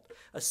still old,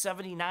 a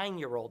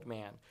 79-year-old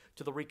man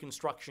to the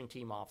reconstruction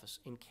team office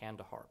in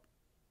Kandahar.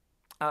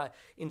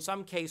 In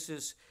some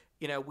cases,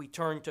 we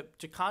turned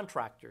to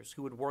contractors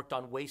who had worked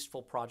on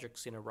wasteful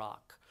projects in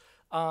Iraq.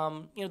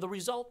 The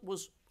result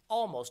was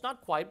almost,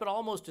 not quite, but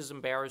almost as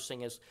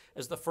embarrassing as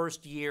the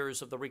first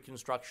years of the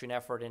reconstruction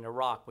effort in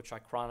Iraq, which I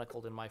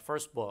chronicled in my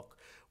first book,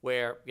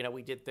 where,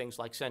 we did things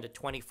like send a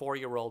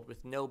 24-year-old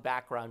with no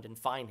background in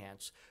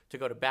finance to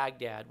go to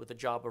Baghdad with the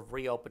job of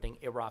reopening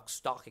Iraq's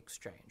stock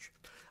exchange.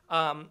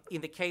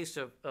 In the case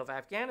of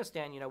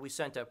Afghanistan, we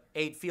sent an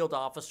aide field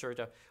officer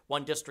to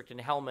one district in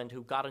Helmand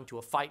who got into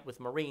a fight with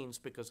Marines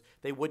because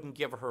they wouldn't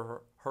give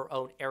her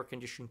own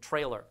air-conditioned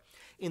trailer.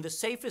 In the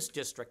safest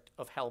district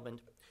of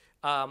Helmand,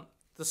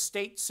 the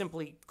state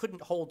simply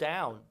couldn't hold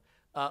down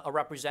a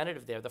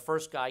representative there. The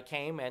first guy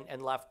came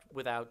and left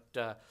without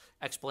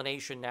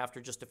explanation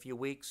after just a few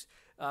weeks.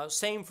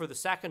 Same for the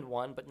second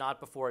one, but not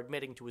before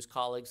admitting to his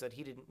colleagues that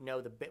he didn't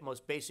know the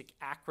most basic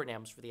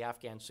acronyms for the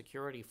Afghan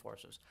security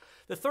forces.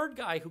 The third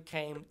guy who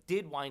came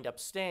did wind up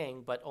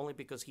staying, but only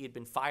because he had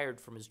been fired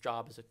from his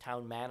job as a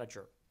town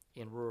manager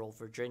in rural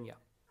Virginia.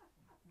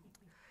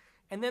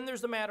 And then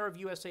there's the matter of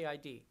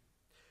USAID.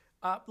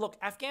 Look,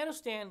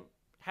 Afghanistan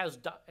has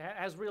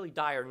really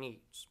dire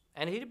needs,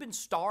 and it had been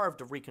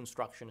starved of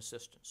reconstruction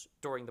assistance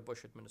during the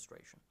Bush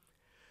administration.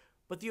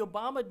 But the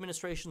Obama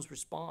administration's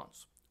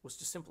response was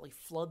to simply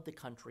flood the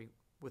country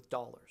with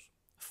dollars,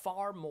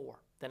 far more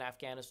than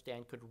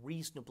Afghanistan could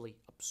reasonably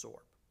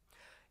absorb.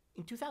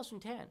 In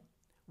 2010,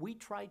 we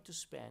tried to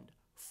spend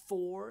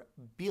 $4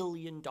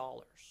 billion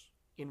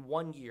in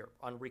 1 year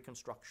on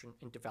reconstruction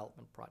and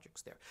development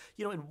projects there.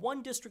 In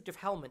one district of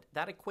Helmand,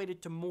 that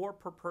equated to more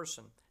per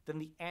person than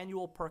the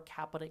annual per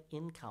capita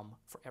income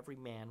for every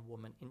man,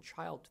 woman, and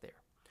child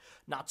there.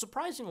 Not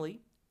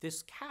surprisingly,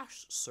 this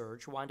cash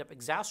surge wound up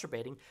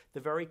exacerbating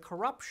the very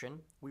corruption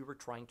we were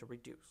trying to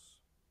reduce.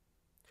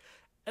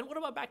 And what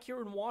about back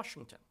here in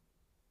Washington?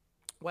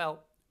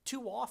 Well,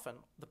 too often,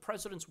 the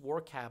president's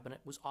war cabinet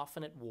was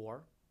often at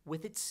war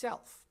with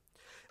itself.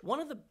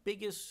 One of the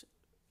biggest,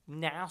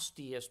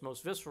 nastiest,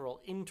 most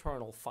visceral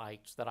internal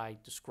fights that I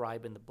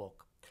describe in the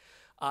book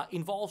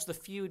involves the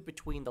feud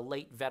between the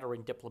late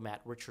veteran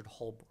diplomat Richard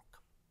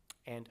Holbrooke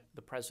and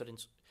the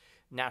president's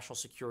national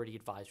security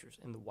advisors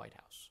in the White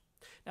House.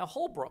 Now,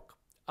 Holbrooke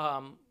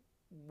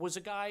was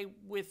a guy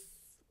with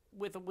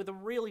a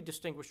really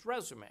distinguished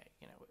resume.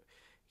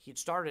 He'd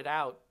started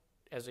out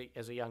as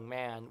a young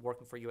man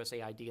working for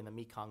USAID in the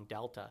Mekong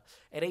Delta.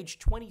 At age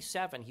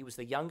 27, he was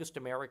the youngest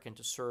American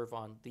to serve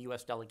on the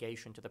U.S.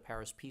 delegation to the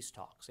Paris peace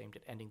talks aimed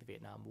at ending the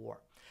Vietnam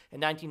War. In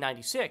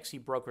 1996, he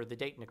brokered the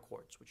Dayton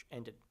Accords, which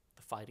ended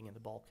the fighting in the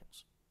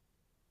Balkans.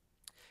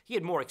 He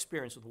had more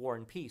experience with war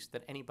and peace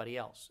than anybody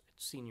else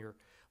at senior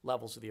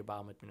levels of the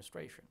Obama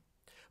administration.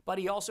 But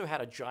he also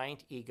had a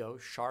giant ego,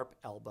 sharp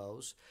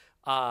elbows,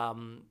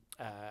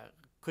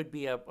 could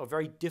be a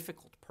very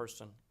difficult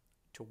person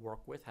to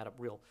work with, had a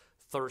real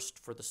thirst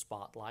for the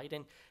spotlight,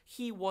 and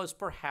he was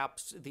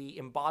perhaps the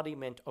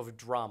embodiment of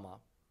drama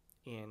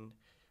in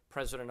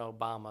President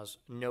Obama's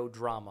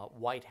no-drama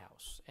White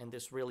House, and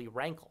this really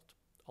rankled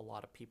a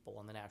lot of people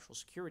on the National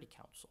Security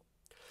Council.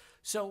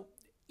 So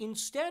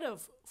instead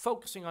of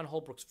focusing on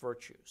Holbrooke's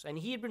virtues, and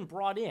he had been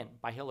brought in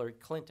by Hillary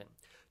Clinton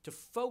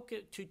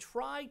to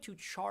try to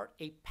chart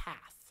a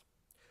path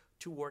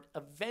toward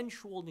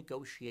eventual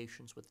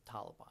negotiations with the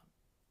Taliban,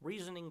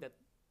 reasoning that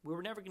we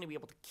were never going to be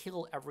able to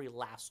kill every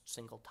last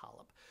single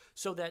Talib.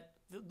 So that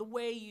the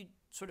way you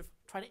sort of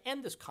try to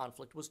end this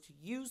conflict was to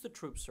use the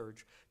troop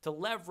surge to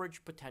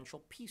leverage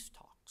potential peace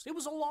talks. It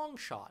was a long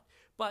shot,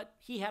 but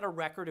he had a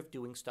record of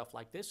doing stuff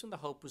like this, and the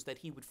hope was that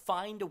he would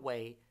find a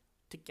way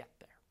to get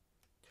there.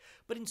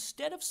 But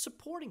instead of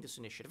supporting this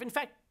initiative, in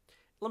fact,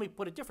 let me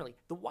put it differently,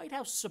 the White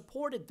House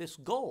supported this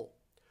goal,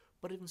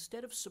 but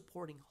instead of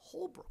supporting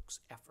Holbrooke's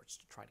efforts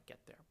to try to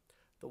get there,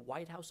 the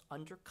White House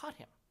undercut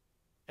him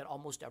at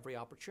almost every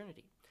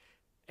opportunity.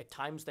 At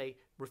times, they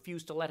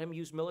refused to let him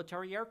use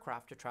military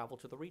aircraft to travel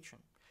to the region.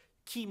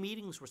 Key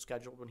meetings were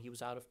scheduled when he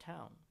was out of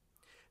town.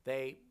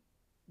 They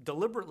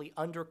deliberately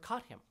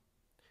undercut him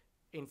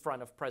in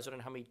front of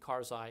President Hamid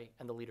Karzai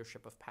and the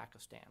leadership of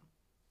Pakistan.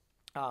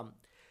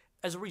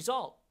 As a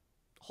result,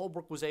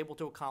 Holbrooke was able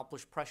to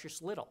accomplish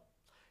precious little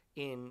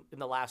in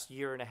the last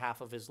year and a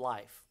half of his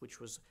life, which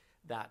was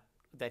that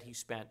he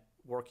spent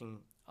working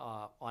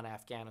on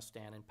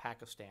Afghanistan and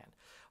Pakistan.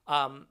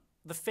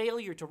 The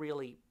failure to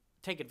really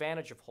take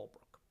advantage of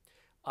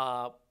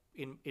Holbrooke,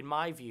 in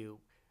my view,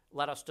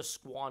 led us to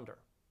squander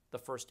the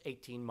first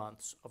 18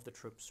 months of the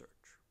troop surge.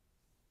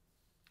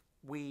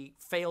 We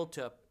failed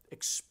to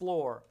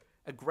explore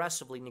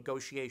aggressively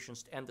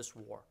negotiations to end this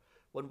war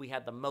when we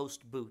had the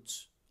most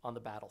boots on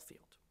the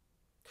battlefield.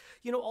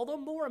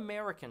 Although more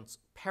Americans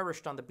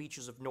perished on the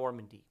beaches of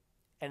Normandy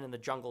and in the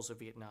jungles of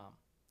Vietnam,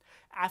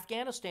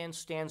 Afghanistan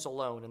stands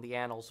alone in the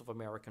annals of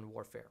American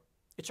warfare.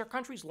 It's our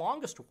country's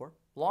longest war,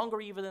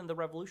 longer even than the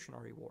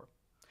Revolutionary War.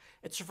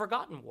 It's a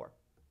forgotten war.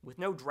 With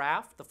no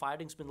draft, the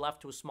fighting's been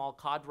left to a small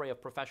cadre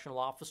of professional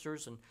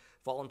officers and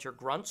volunteer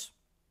grunts.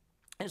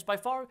 And it's by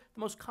far the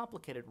most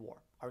complicated war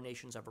our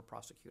nation's ever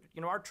prosecuted.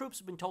 Our troops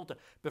have been told to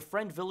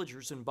befriend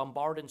villagers and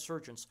bombard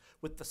insurgents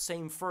with the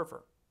same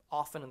fervor,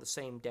 often in the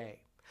same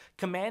day.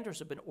 Commanders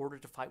have been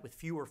ordered to fight with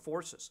fewer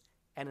forces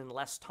and in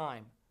less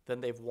time than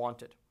they've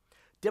wanted.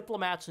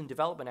 Diplomats and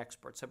development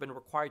experts have been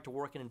required to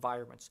work in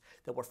environments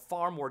that were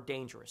far more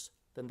dangerous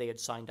than they had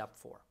signed up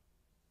for.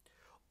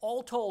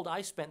 All told,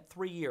 I spent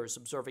 3 years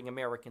observing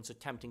Americans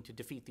attempting to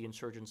defeat the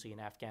insurgency in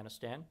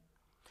Afghanistan.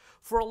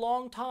 For a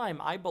long time,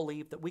 I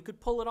believed that we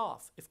could pull it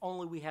off if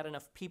only we had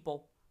enough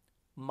people,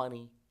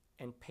 money,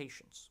 and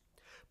patience.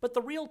 But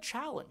the real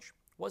challenge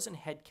wasn't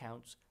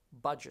headcounts,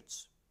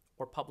 budgets,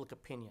 or public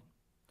opinion.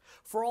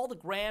 For all the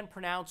grand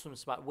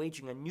pronouncements about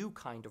waging a new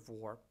kind of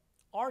war,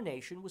 our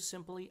nation was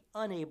simply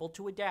unable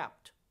to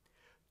adapt.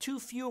 Too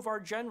few of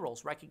our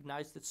generals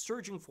recognized that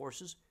surging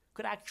forces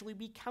could actually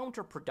be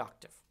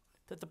counterproductive,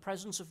 that the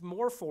presence of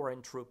more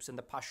foreign troops in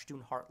the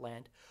Pashtun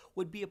heartland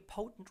would be a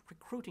potent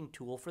recruiting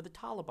tool for the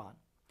Taliban.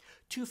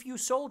 Too few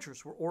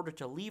soldiers were ordered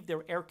to leave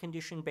their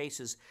air-conditioned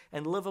bases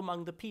and live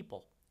among the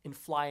people in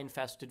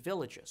fly-infested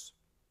villages.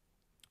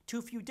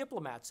 Too few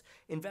diplomats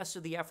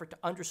invested the effort to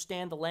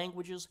understand the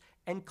languages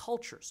and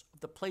cultures of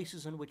the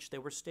places in which they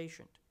were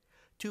stationed.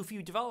 Too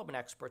few development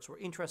experts were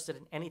interested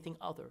in anything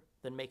other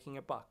than making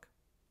a buck.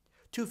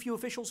 Too few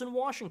officials in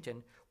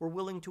Washington were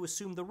willing to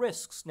assume the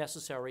risks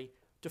necessary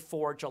to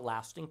forge a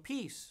lasting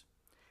peace.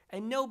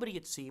 And nobody,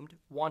 it seemed,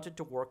 wanted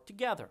to work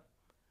together.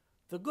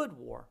 The good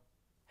war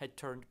had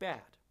turned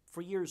bad.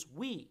 For years,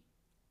 we,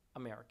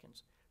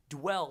 Americans,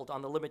 dwelled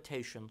on the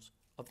limitations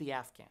of the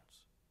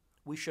Afghans.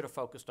 We should have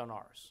focused on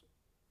ours.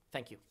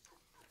 Thank you.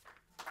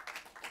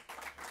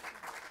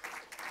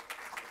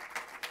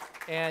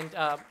 And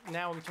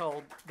now I'm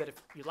told that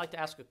if you'd like to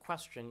ask a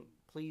question,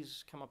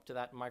 please come up to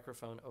that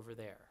microphone over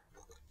there.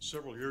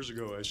 Several years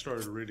ago, I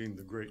started reading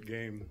The Great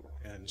Game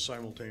and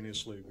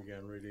simultaneously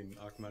began reading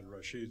Ahmad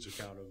Rashid's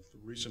account of the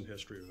recent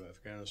history of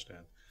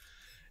Afghanistan.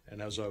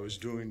 And as I was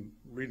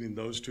reading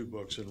those two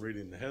books and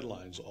reading the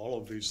headlines, all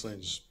of these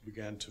things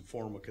began to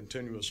form a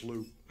continuous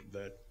loop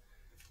that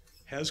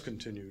has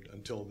continued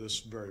until this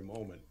very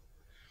moment.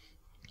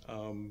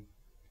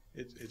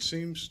 It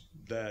seems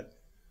that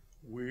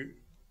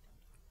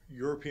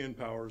European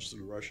powers,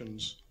 the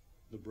Russians,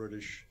 the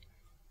British,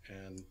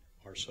 and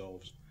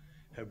ourselves,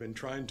 have been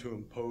trying to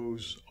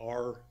impose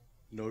our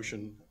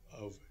notion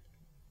of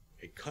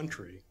a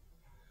country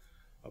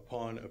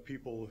upon a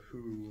people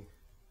who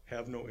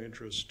have no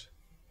interest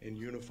in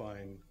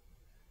unifying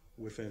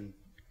within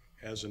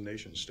as a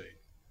nation state.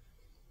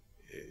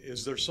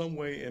 Is there some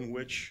way in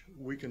which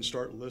we can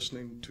start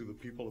listening to the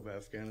people of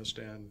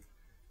Afghanistan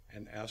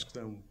and ask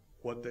them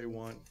what they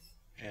want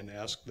and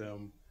ask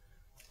them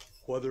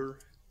whether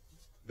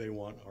they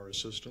want our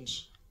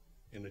assistance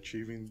in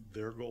achieving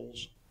their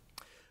goals?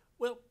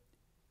 Well,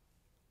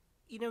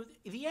 you know,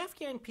 the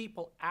Afghan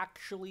people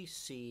actually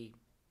see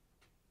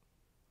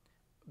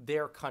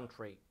their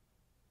country.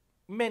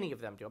 Many of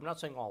them do. I'm not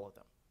saying all of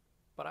them.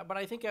 But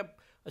I think a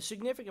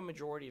significant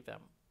majority of them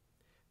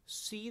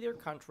see their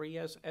country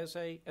as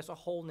a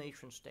whole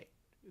nation state.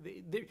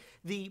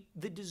 The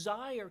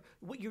desire,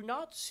 what you're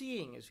not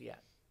seeing as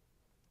yet,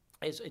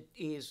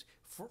 is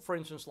for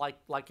instance,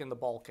 like in the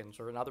Balkans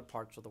or in other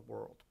parts of the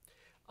world,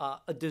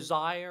 a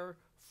desire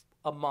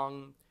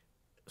among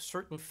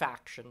certain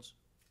factions,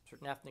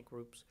 certain ethnic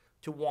groups,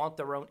 to want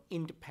their own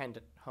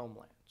independent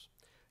homelands.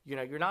 You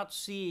know, you're not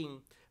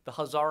seeing the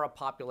Hazara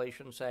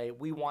population say,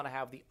 we want to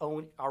have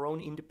our own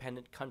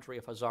independent country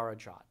of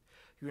Hazarajat.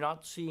 You're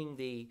not seeing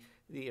the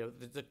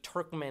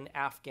Turkmen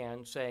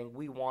Afghans saying,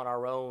 we want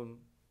our own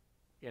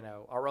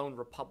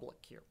republic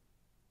here.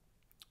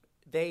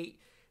 They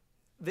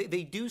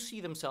do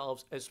see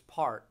themselves as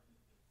part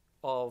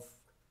of,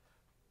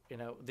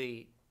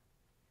 the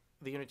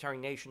unitary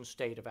nation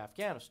state of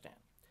Afghanistan.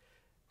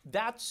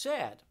 That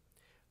said,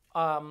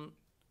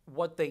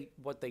 what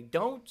they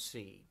don't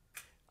see,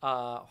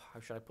 how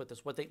should I put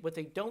this? What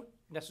they don't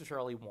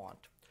necessarily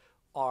want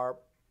are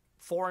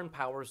foreign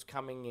powers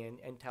coming in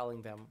and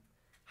telling them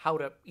how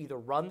to either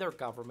run their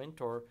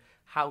government or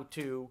how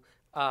to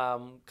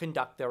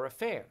conduct their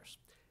affairs.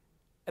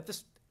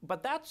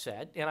 But that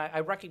said, and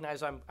I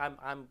recognize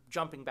I'm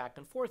jumping back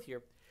and forth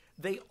here,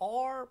 they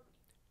are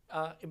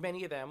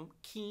many of them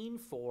keen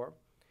for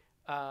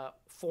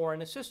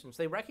foreign assistance.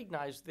 They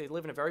recognize they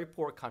live in a very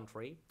poor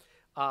country.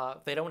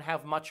 They don't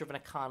have much of an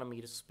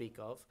economy to speak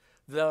of,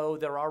 though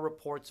there are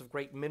reports of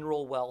great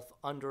mineral wealth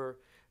under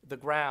the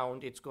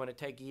ground. It's going to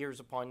take years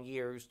upon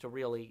years to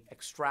really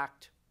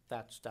extract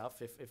that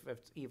stuff, if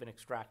it's even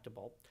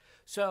extractable.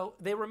 So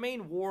they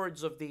remain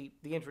wards of the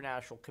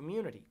international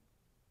community.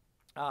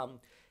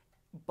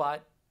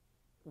 But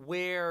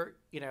where,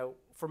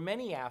 for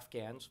many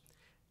Afghans,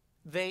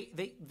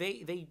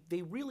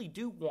 they really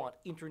do want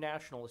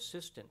international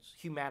assistance,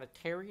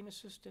 humanitarian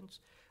assistance,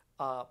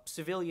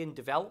 civilian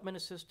development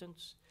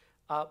assistance,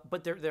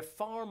 but they're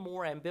far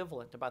more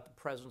ambivalent about the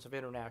presence of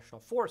international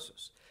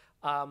forces.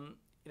 And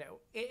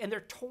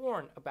they're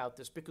torn about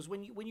this because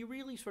when you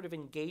really sort of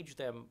engage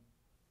them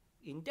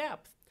in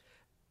depth,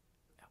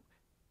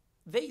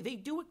 they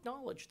do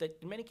acknowledge that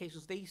in many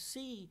cases they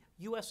see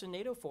U.S. and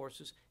NATO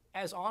forces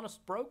as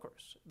honest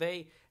brokers.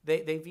 They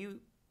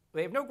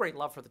have no great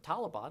love for the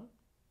Taliban.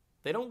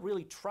 They don't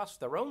really trust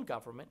their own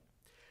government.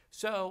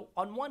 So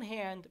on one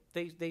hand,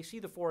 they see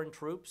the foreign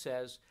troops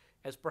as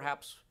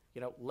perhaps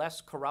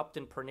less corrupt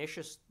and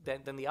pernicious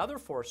than the other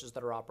forces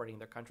that are operating in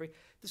their country.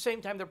 At the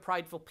same time, they're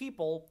prideful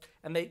people,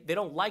 and they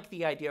don't like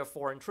the idea of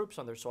foreign troops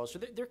on their soil. So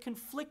they're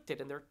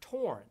conflicted and they're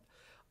torn.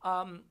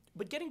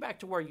 But getting back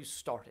to where you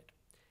started,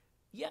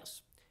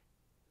 yes,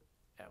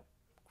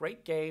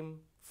 great game,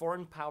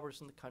 foreign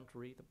powers in the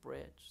country, the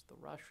Brits, the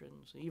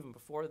Russians, even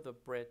before the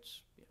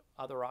Brits,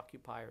 other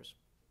occupiers.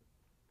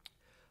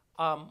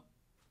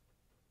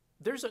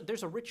 There's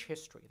a rich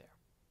history there,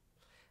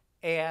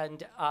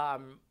 and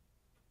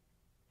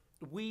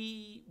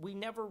we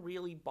never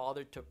really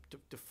bothered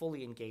to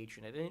fully engage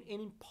in it. And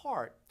in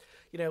part,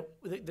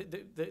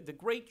 the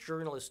great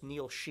journalist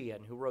Neil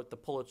Sheehan, who wrote the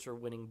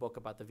Pulitzer-winning book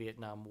about the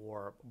Vietnam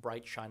War,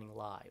 Bright Shining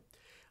Lie,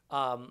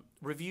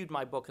 reviewed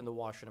my book in the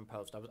Washington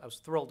Post. I was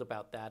thrilled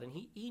about that. And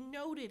he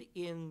noted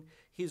in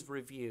his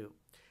review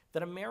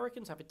that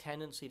Americans have a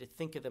tendency to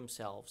think of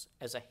themselves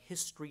as a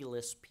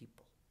historyless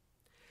people.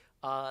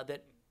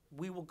 That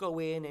we will go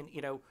in and,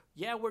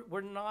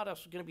 we're not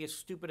going to be as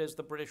stupid as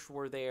the British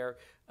were there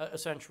a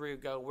century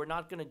ago. We're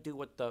not going to do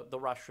what the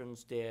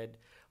Russians did.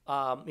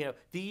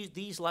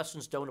 These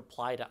lessons don't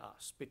apply to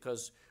us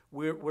because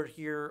we're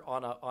here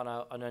on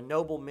a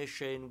noble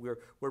mission.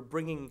 We're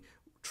bringing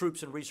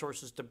troops and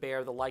resources to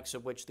bear, the likes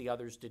of which the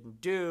others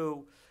didn't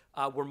do.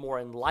 We're more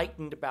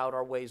enlightened about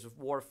our ways of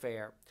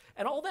warfare.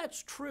 And all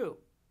that's true,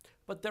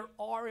 but there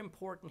are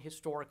important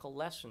historical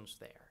lessons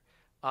there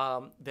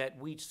that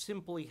we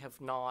simply have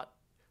not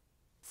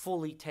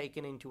fully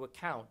taken into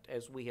account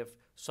as we have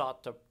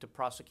sought to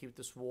prosecute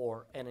this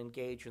war and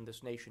engage in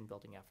this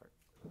nation-building effort.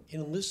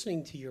 In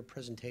listening to your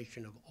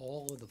presentation of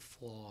all of the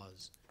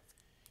flaws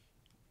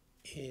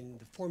in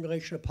the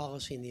formulation of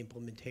policy and the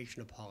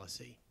implementation of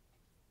policy,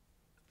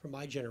 for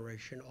my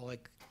generation, all I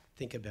could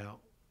think about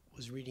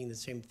was reading the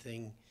same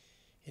thing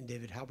in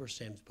David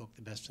Halberstam's book,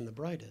 The Best and the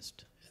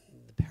Brightest.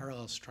 And the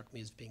parallel struck me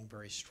as being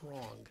very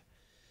strong.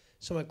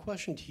 So my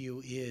question to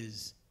you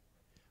is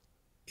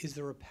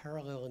there a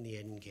parallel in the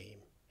end game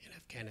in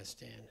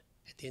Afghanistan?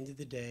 At the end of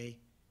the day,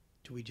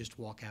 do we just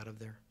walk out of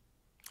there?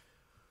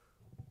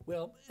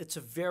 Well, it's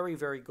a very,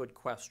 very good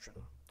question.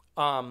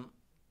 And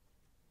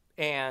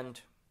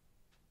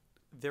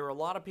there are a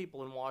lot of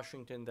people in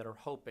Washington that are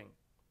hoping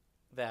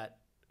that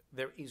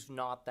there is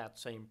not that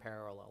same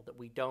parallel,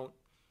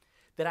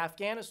 that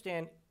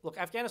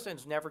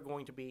Afghanistan's never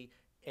going to be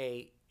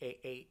a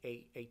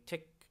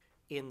tick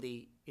in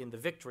the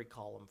victory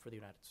column for the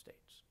United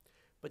States.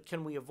 But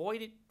can we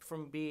avoid it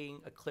from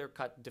being a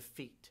clear-cut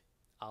defeat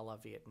a la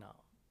Vietnam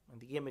and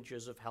the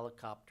images of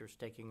helicopters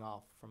taking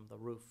off from the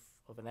roof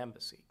of an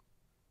embassy?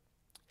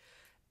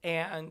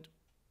 And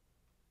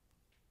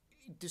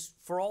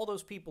for all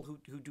those people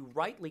who do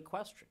rightly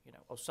question,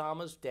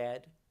 Osama's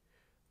dead,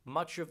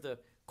 much of the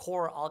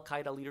core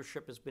al-Qaeda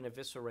leadership has been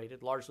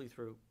eviscerated, largely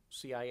through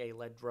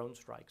CIA-led drone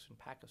strikes in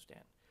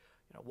Pakistan.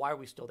 Why are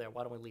we still there?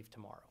 Why don't we leave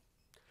tomorrow?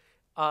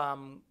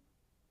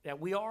 Now,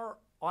 we are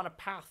on a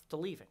path to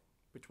leaving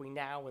between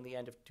now and the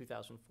end of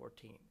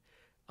 2014.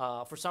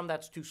 For some,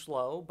 that's too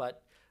slow,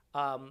 but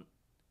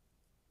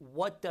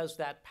what does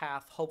that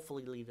path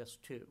hopefully lead us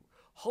to?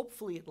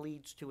 Hopefully it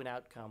leads to an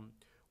outcome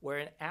where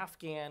an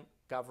Afghan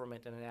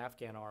government and an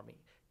Afghan army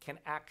can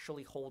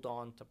actually hold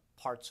on to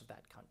parts of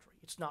that country.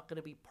 It's not going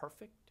to be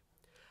perfect.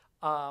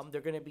 There are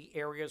going to be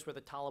areas where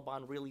the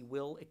Taliban really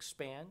will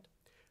expand.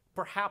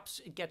 Perhaps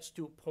it gets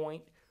to a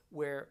point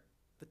where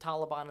the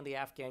Taliban and the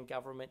Afghan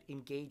government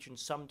engage in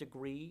some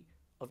degree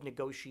of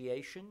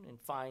negotiation and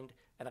find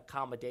an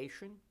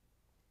accommodation.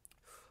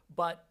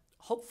 But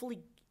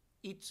hopefully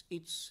it's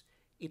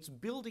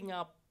building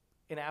up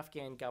an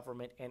Afghan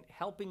government and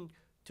helping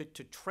to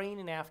train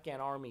an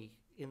Afghan army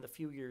in the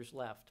few years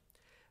left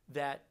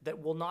that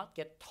will not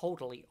get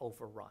totally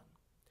overrun.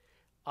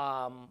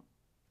 And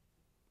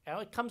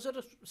it comes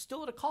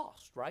still at a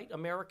cost, right?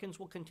 Americans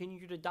will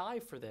continue to die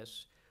for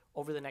this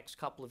over the next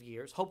couple of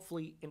years,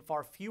 hopefully in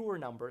far fewer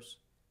numbers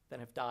than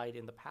have died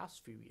in the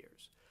past few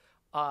years.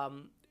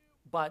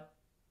 But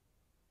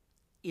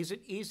is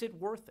it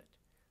worth it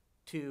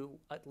to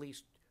at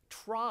least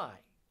try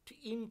to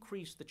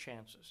increase the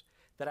chances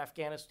that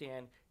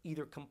Afghanistan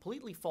either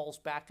completely falls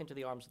back into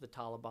the arms of the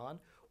Taliban,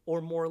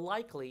 or more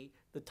likely,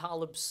 the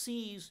Talib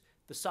seize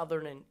the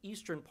southern and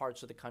eastern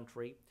parts of the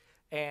country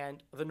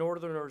and the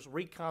Northerners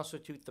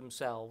reconstitute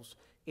themselves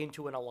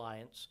into an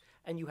alliance,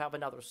 and you have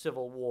another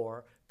civil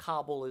war.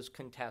 Kabul is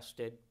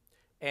contested,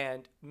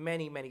 and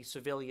many, many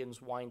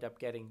civilians wind up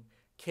getting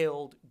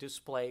killed,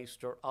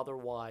 displaced, or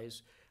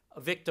otherwise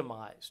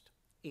victimized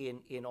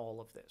in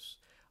all of this.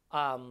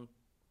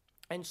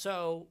 And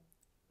so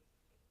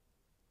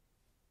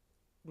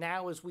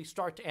now as we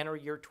start to enter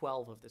year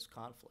 12 of this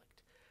conflict,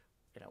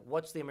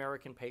 what's the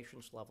American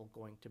patience level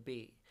going to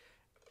be?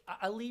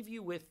 I'll leave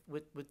you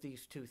with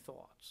these two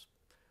thoughts.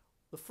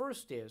 The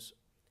first is,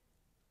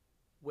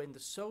 when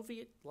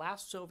the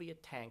last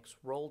Soviet tanks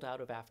rolled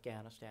out of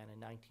Afghanistan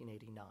in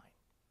 1989,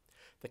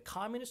 the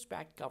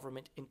communist-backed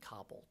government in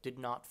Kabul did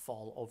not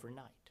fall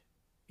overnight.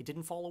 It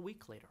didn't fall a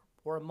week later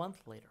or a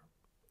month later.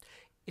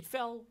 It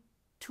fell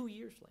 2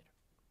 years later,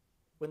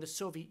 when the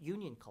Soviet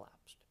Union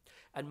collapsed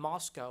and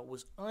Moscow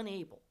was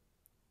unable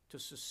to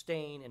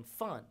sustain and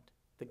fund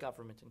the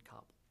government in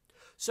Kabul.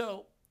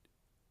 So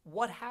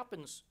what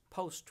happens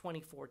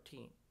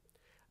post-2014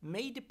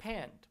 may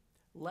depend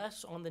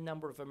less on the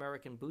number of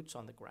American boots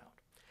on the ground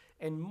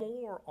and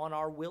more on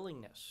our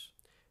willingness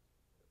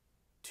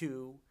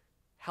to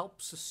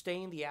help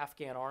sustain the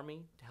Afghan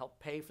army, to help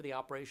pay for the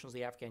operations of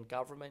the Afghan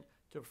government,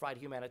 to provide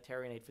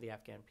humanitarian aid for the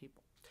Afghan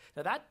people.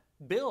 Now, that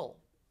bill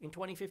in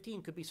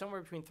 2015 could be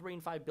somewhere between $3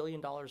 and $5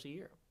 billion a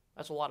year.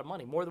 That's a lot of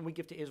money, more than we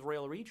give to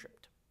Israel or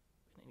Egypt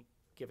in any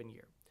given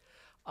year.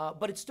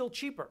 But it's still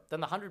cheaper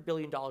than the $100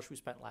 billion we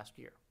spent last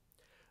year.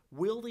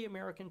 Will the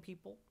American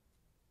people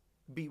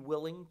be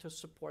willing to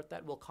support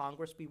that? Will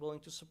Congress be willing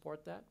to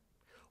support that?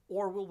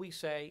 Or will we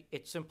say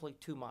it's simply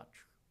too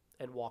much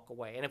and walk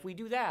away? And if we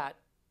do that,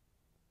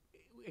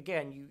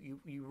 again,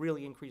 you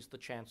really increase the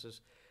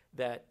chances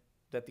that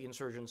the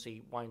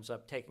insurgency winds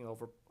up taking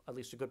over at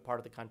least a good part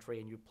of the country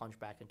and you plunge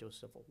back into a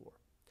civil war.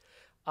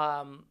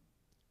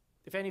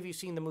 If any of you have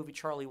seen the movie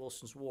Charlie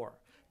Wilson's War,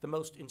 the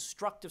most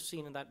instructive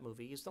scene in that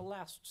movie is the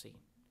last scene,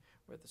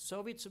 where the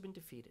Soviets have been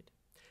defeated.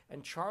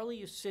 And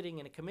Charlie is sitting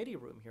in a committee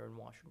room here in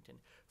Washington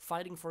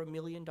fighting for $1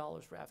 million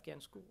for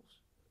Afghan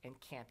schools and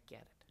can't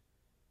get it.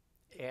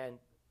 And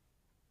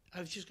I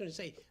was just going to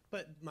say,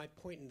 but my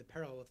point in the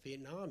parallel with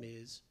Vietnam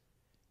is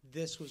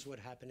this was what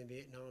happened in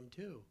Vietnam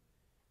too.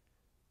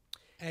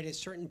 At a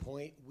certain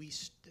point,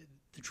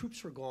 the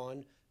troops were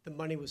gone, the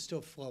money was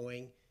still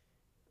flowing,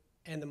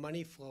 and the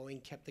money flowing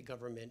kept the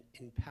government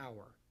in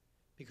power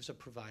because it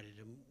provided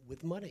them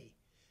with money.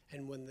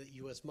 And when the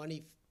U.S.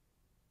 money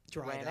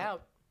dried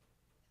up,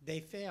 they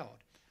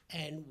failed.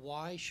 And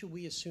why should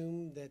we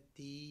assume that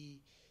the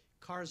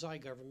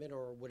Karzai government,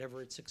 or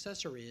whatever its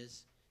successor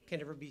is,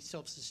 can ever be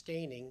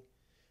self-sustaining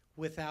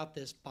without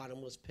this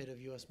bottomless pit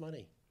of U.S.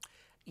 money?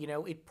 You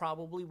know, it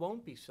probably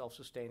won't be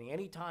self-sustaining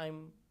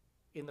anytime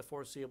in the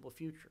foreseeable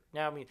future.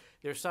 Now, I mean,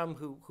 there's some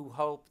who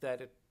hope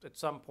that at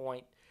some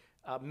point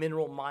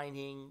mineral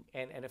mining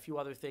and a few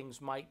other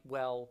things might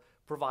well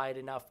provide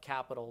enough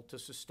capital to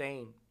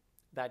sustain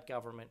that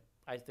government.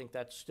 I think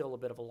that's still a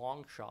bit of a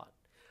long shot.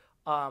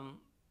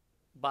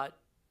 But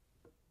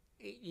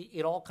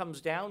it all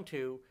comes down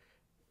to,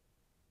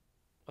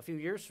 a few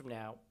years from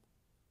now,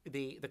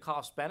 the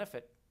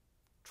cost-benefit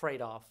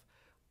trade-off.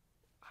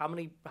 How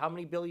many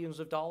billions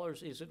of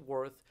dollars is it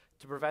worth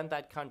to prevent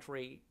that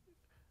country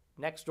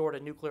next door to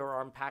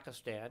nuclear-armed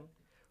Pakistan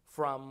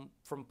from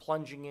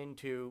plunging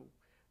into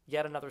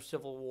yet another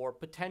civil war,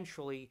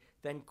 potentially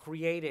then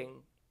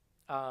creating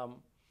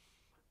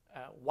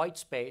white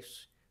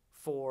space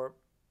for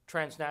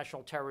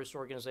transnational terrorist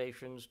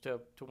organizations to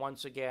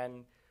once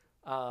again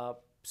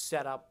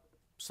set up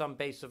some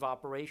base of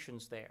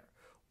operations there?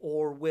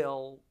 Or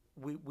will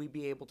we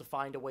be able to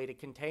find a way to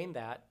contain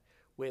that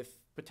with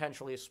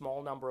potentially a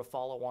small number of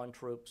follow-on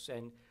troops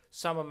and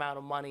some amount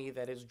of money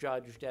that is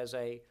judged as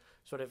a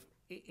sort of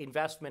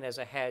investment as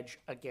a hedge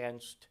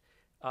against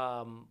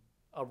a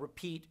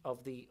repeat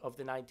of the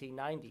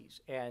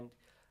 1990s? And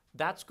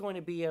that's going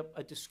to be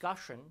a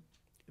discussion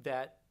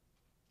that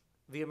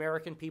the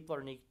American people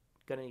are going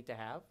to need to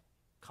have,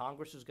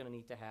 Congress is going to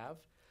need to have,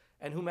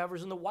 and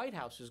whomever's in the White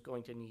House is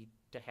going to need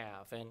to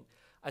have. And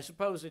I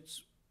suppose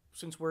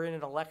since we're in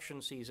an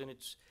election season,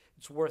 it's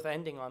worth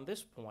ending on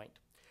this point.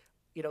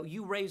 You know,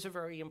 you raise a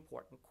very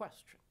important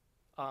question.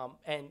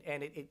 And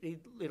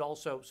it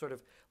also sort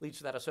of leads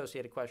to that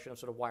associated question of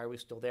sort of why are we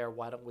still there?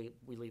 Why don't we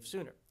leave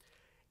sooner?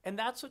 And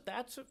that's a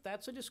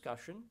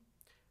discussion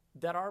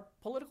that our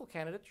political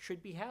candidates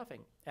should be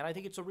having. And I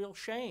think it's a real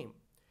shame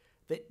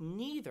that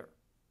neither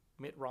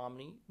Mitt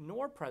Romney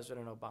nor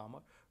President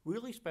Obama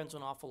really spends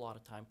an awful lot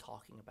of time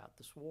talking about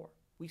this war.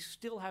 We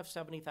still have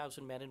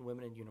 70,000 men and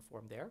women in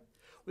uniform there.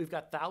 We've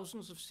got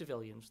thousands of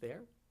civilians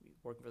there,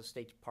 working for the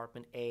State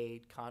Department,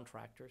 aid,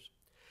 contractors.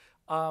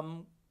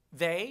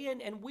 They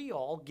and we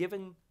all,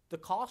 given the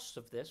costs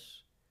of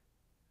this,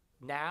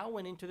 now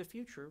and into the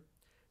future,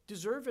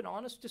 deserve an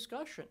honest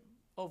discussion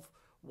of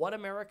what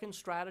American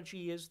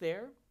strategy is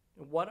there,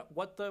 and what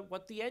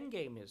the end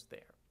game is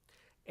there.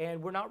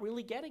 And we're not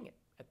really getting it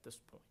at this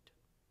point.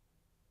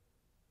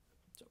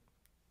 So,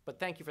 but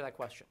thank you for that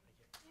question.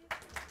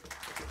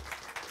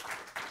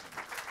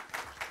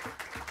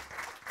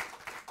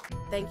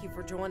 Thank you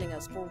for joining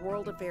us for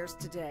World Affairs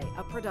Today,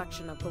 a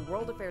production of the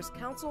World Affairs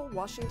Council,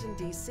 Washington,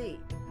 D.C.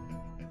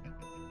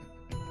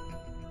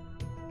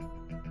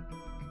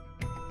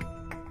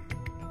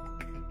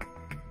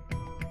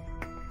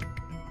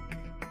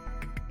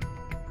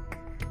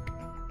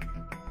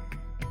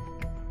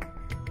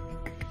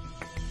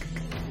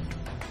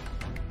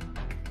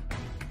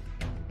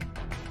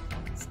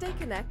 Stay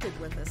connected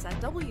with us at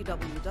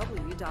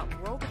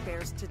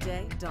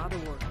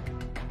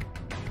www.worldaffairstoday.org.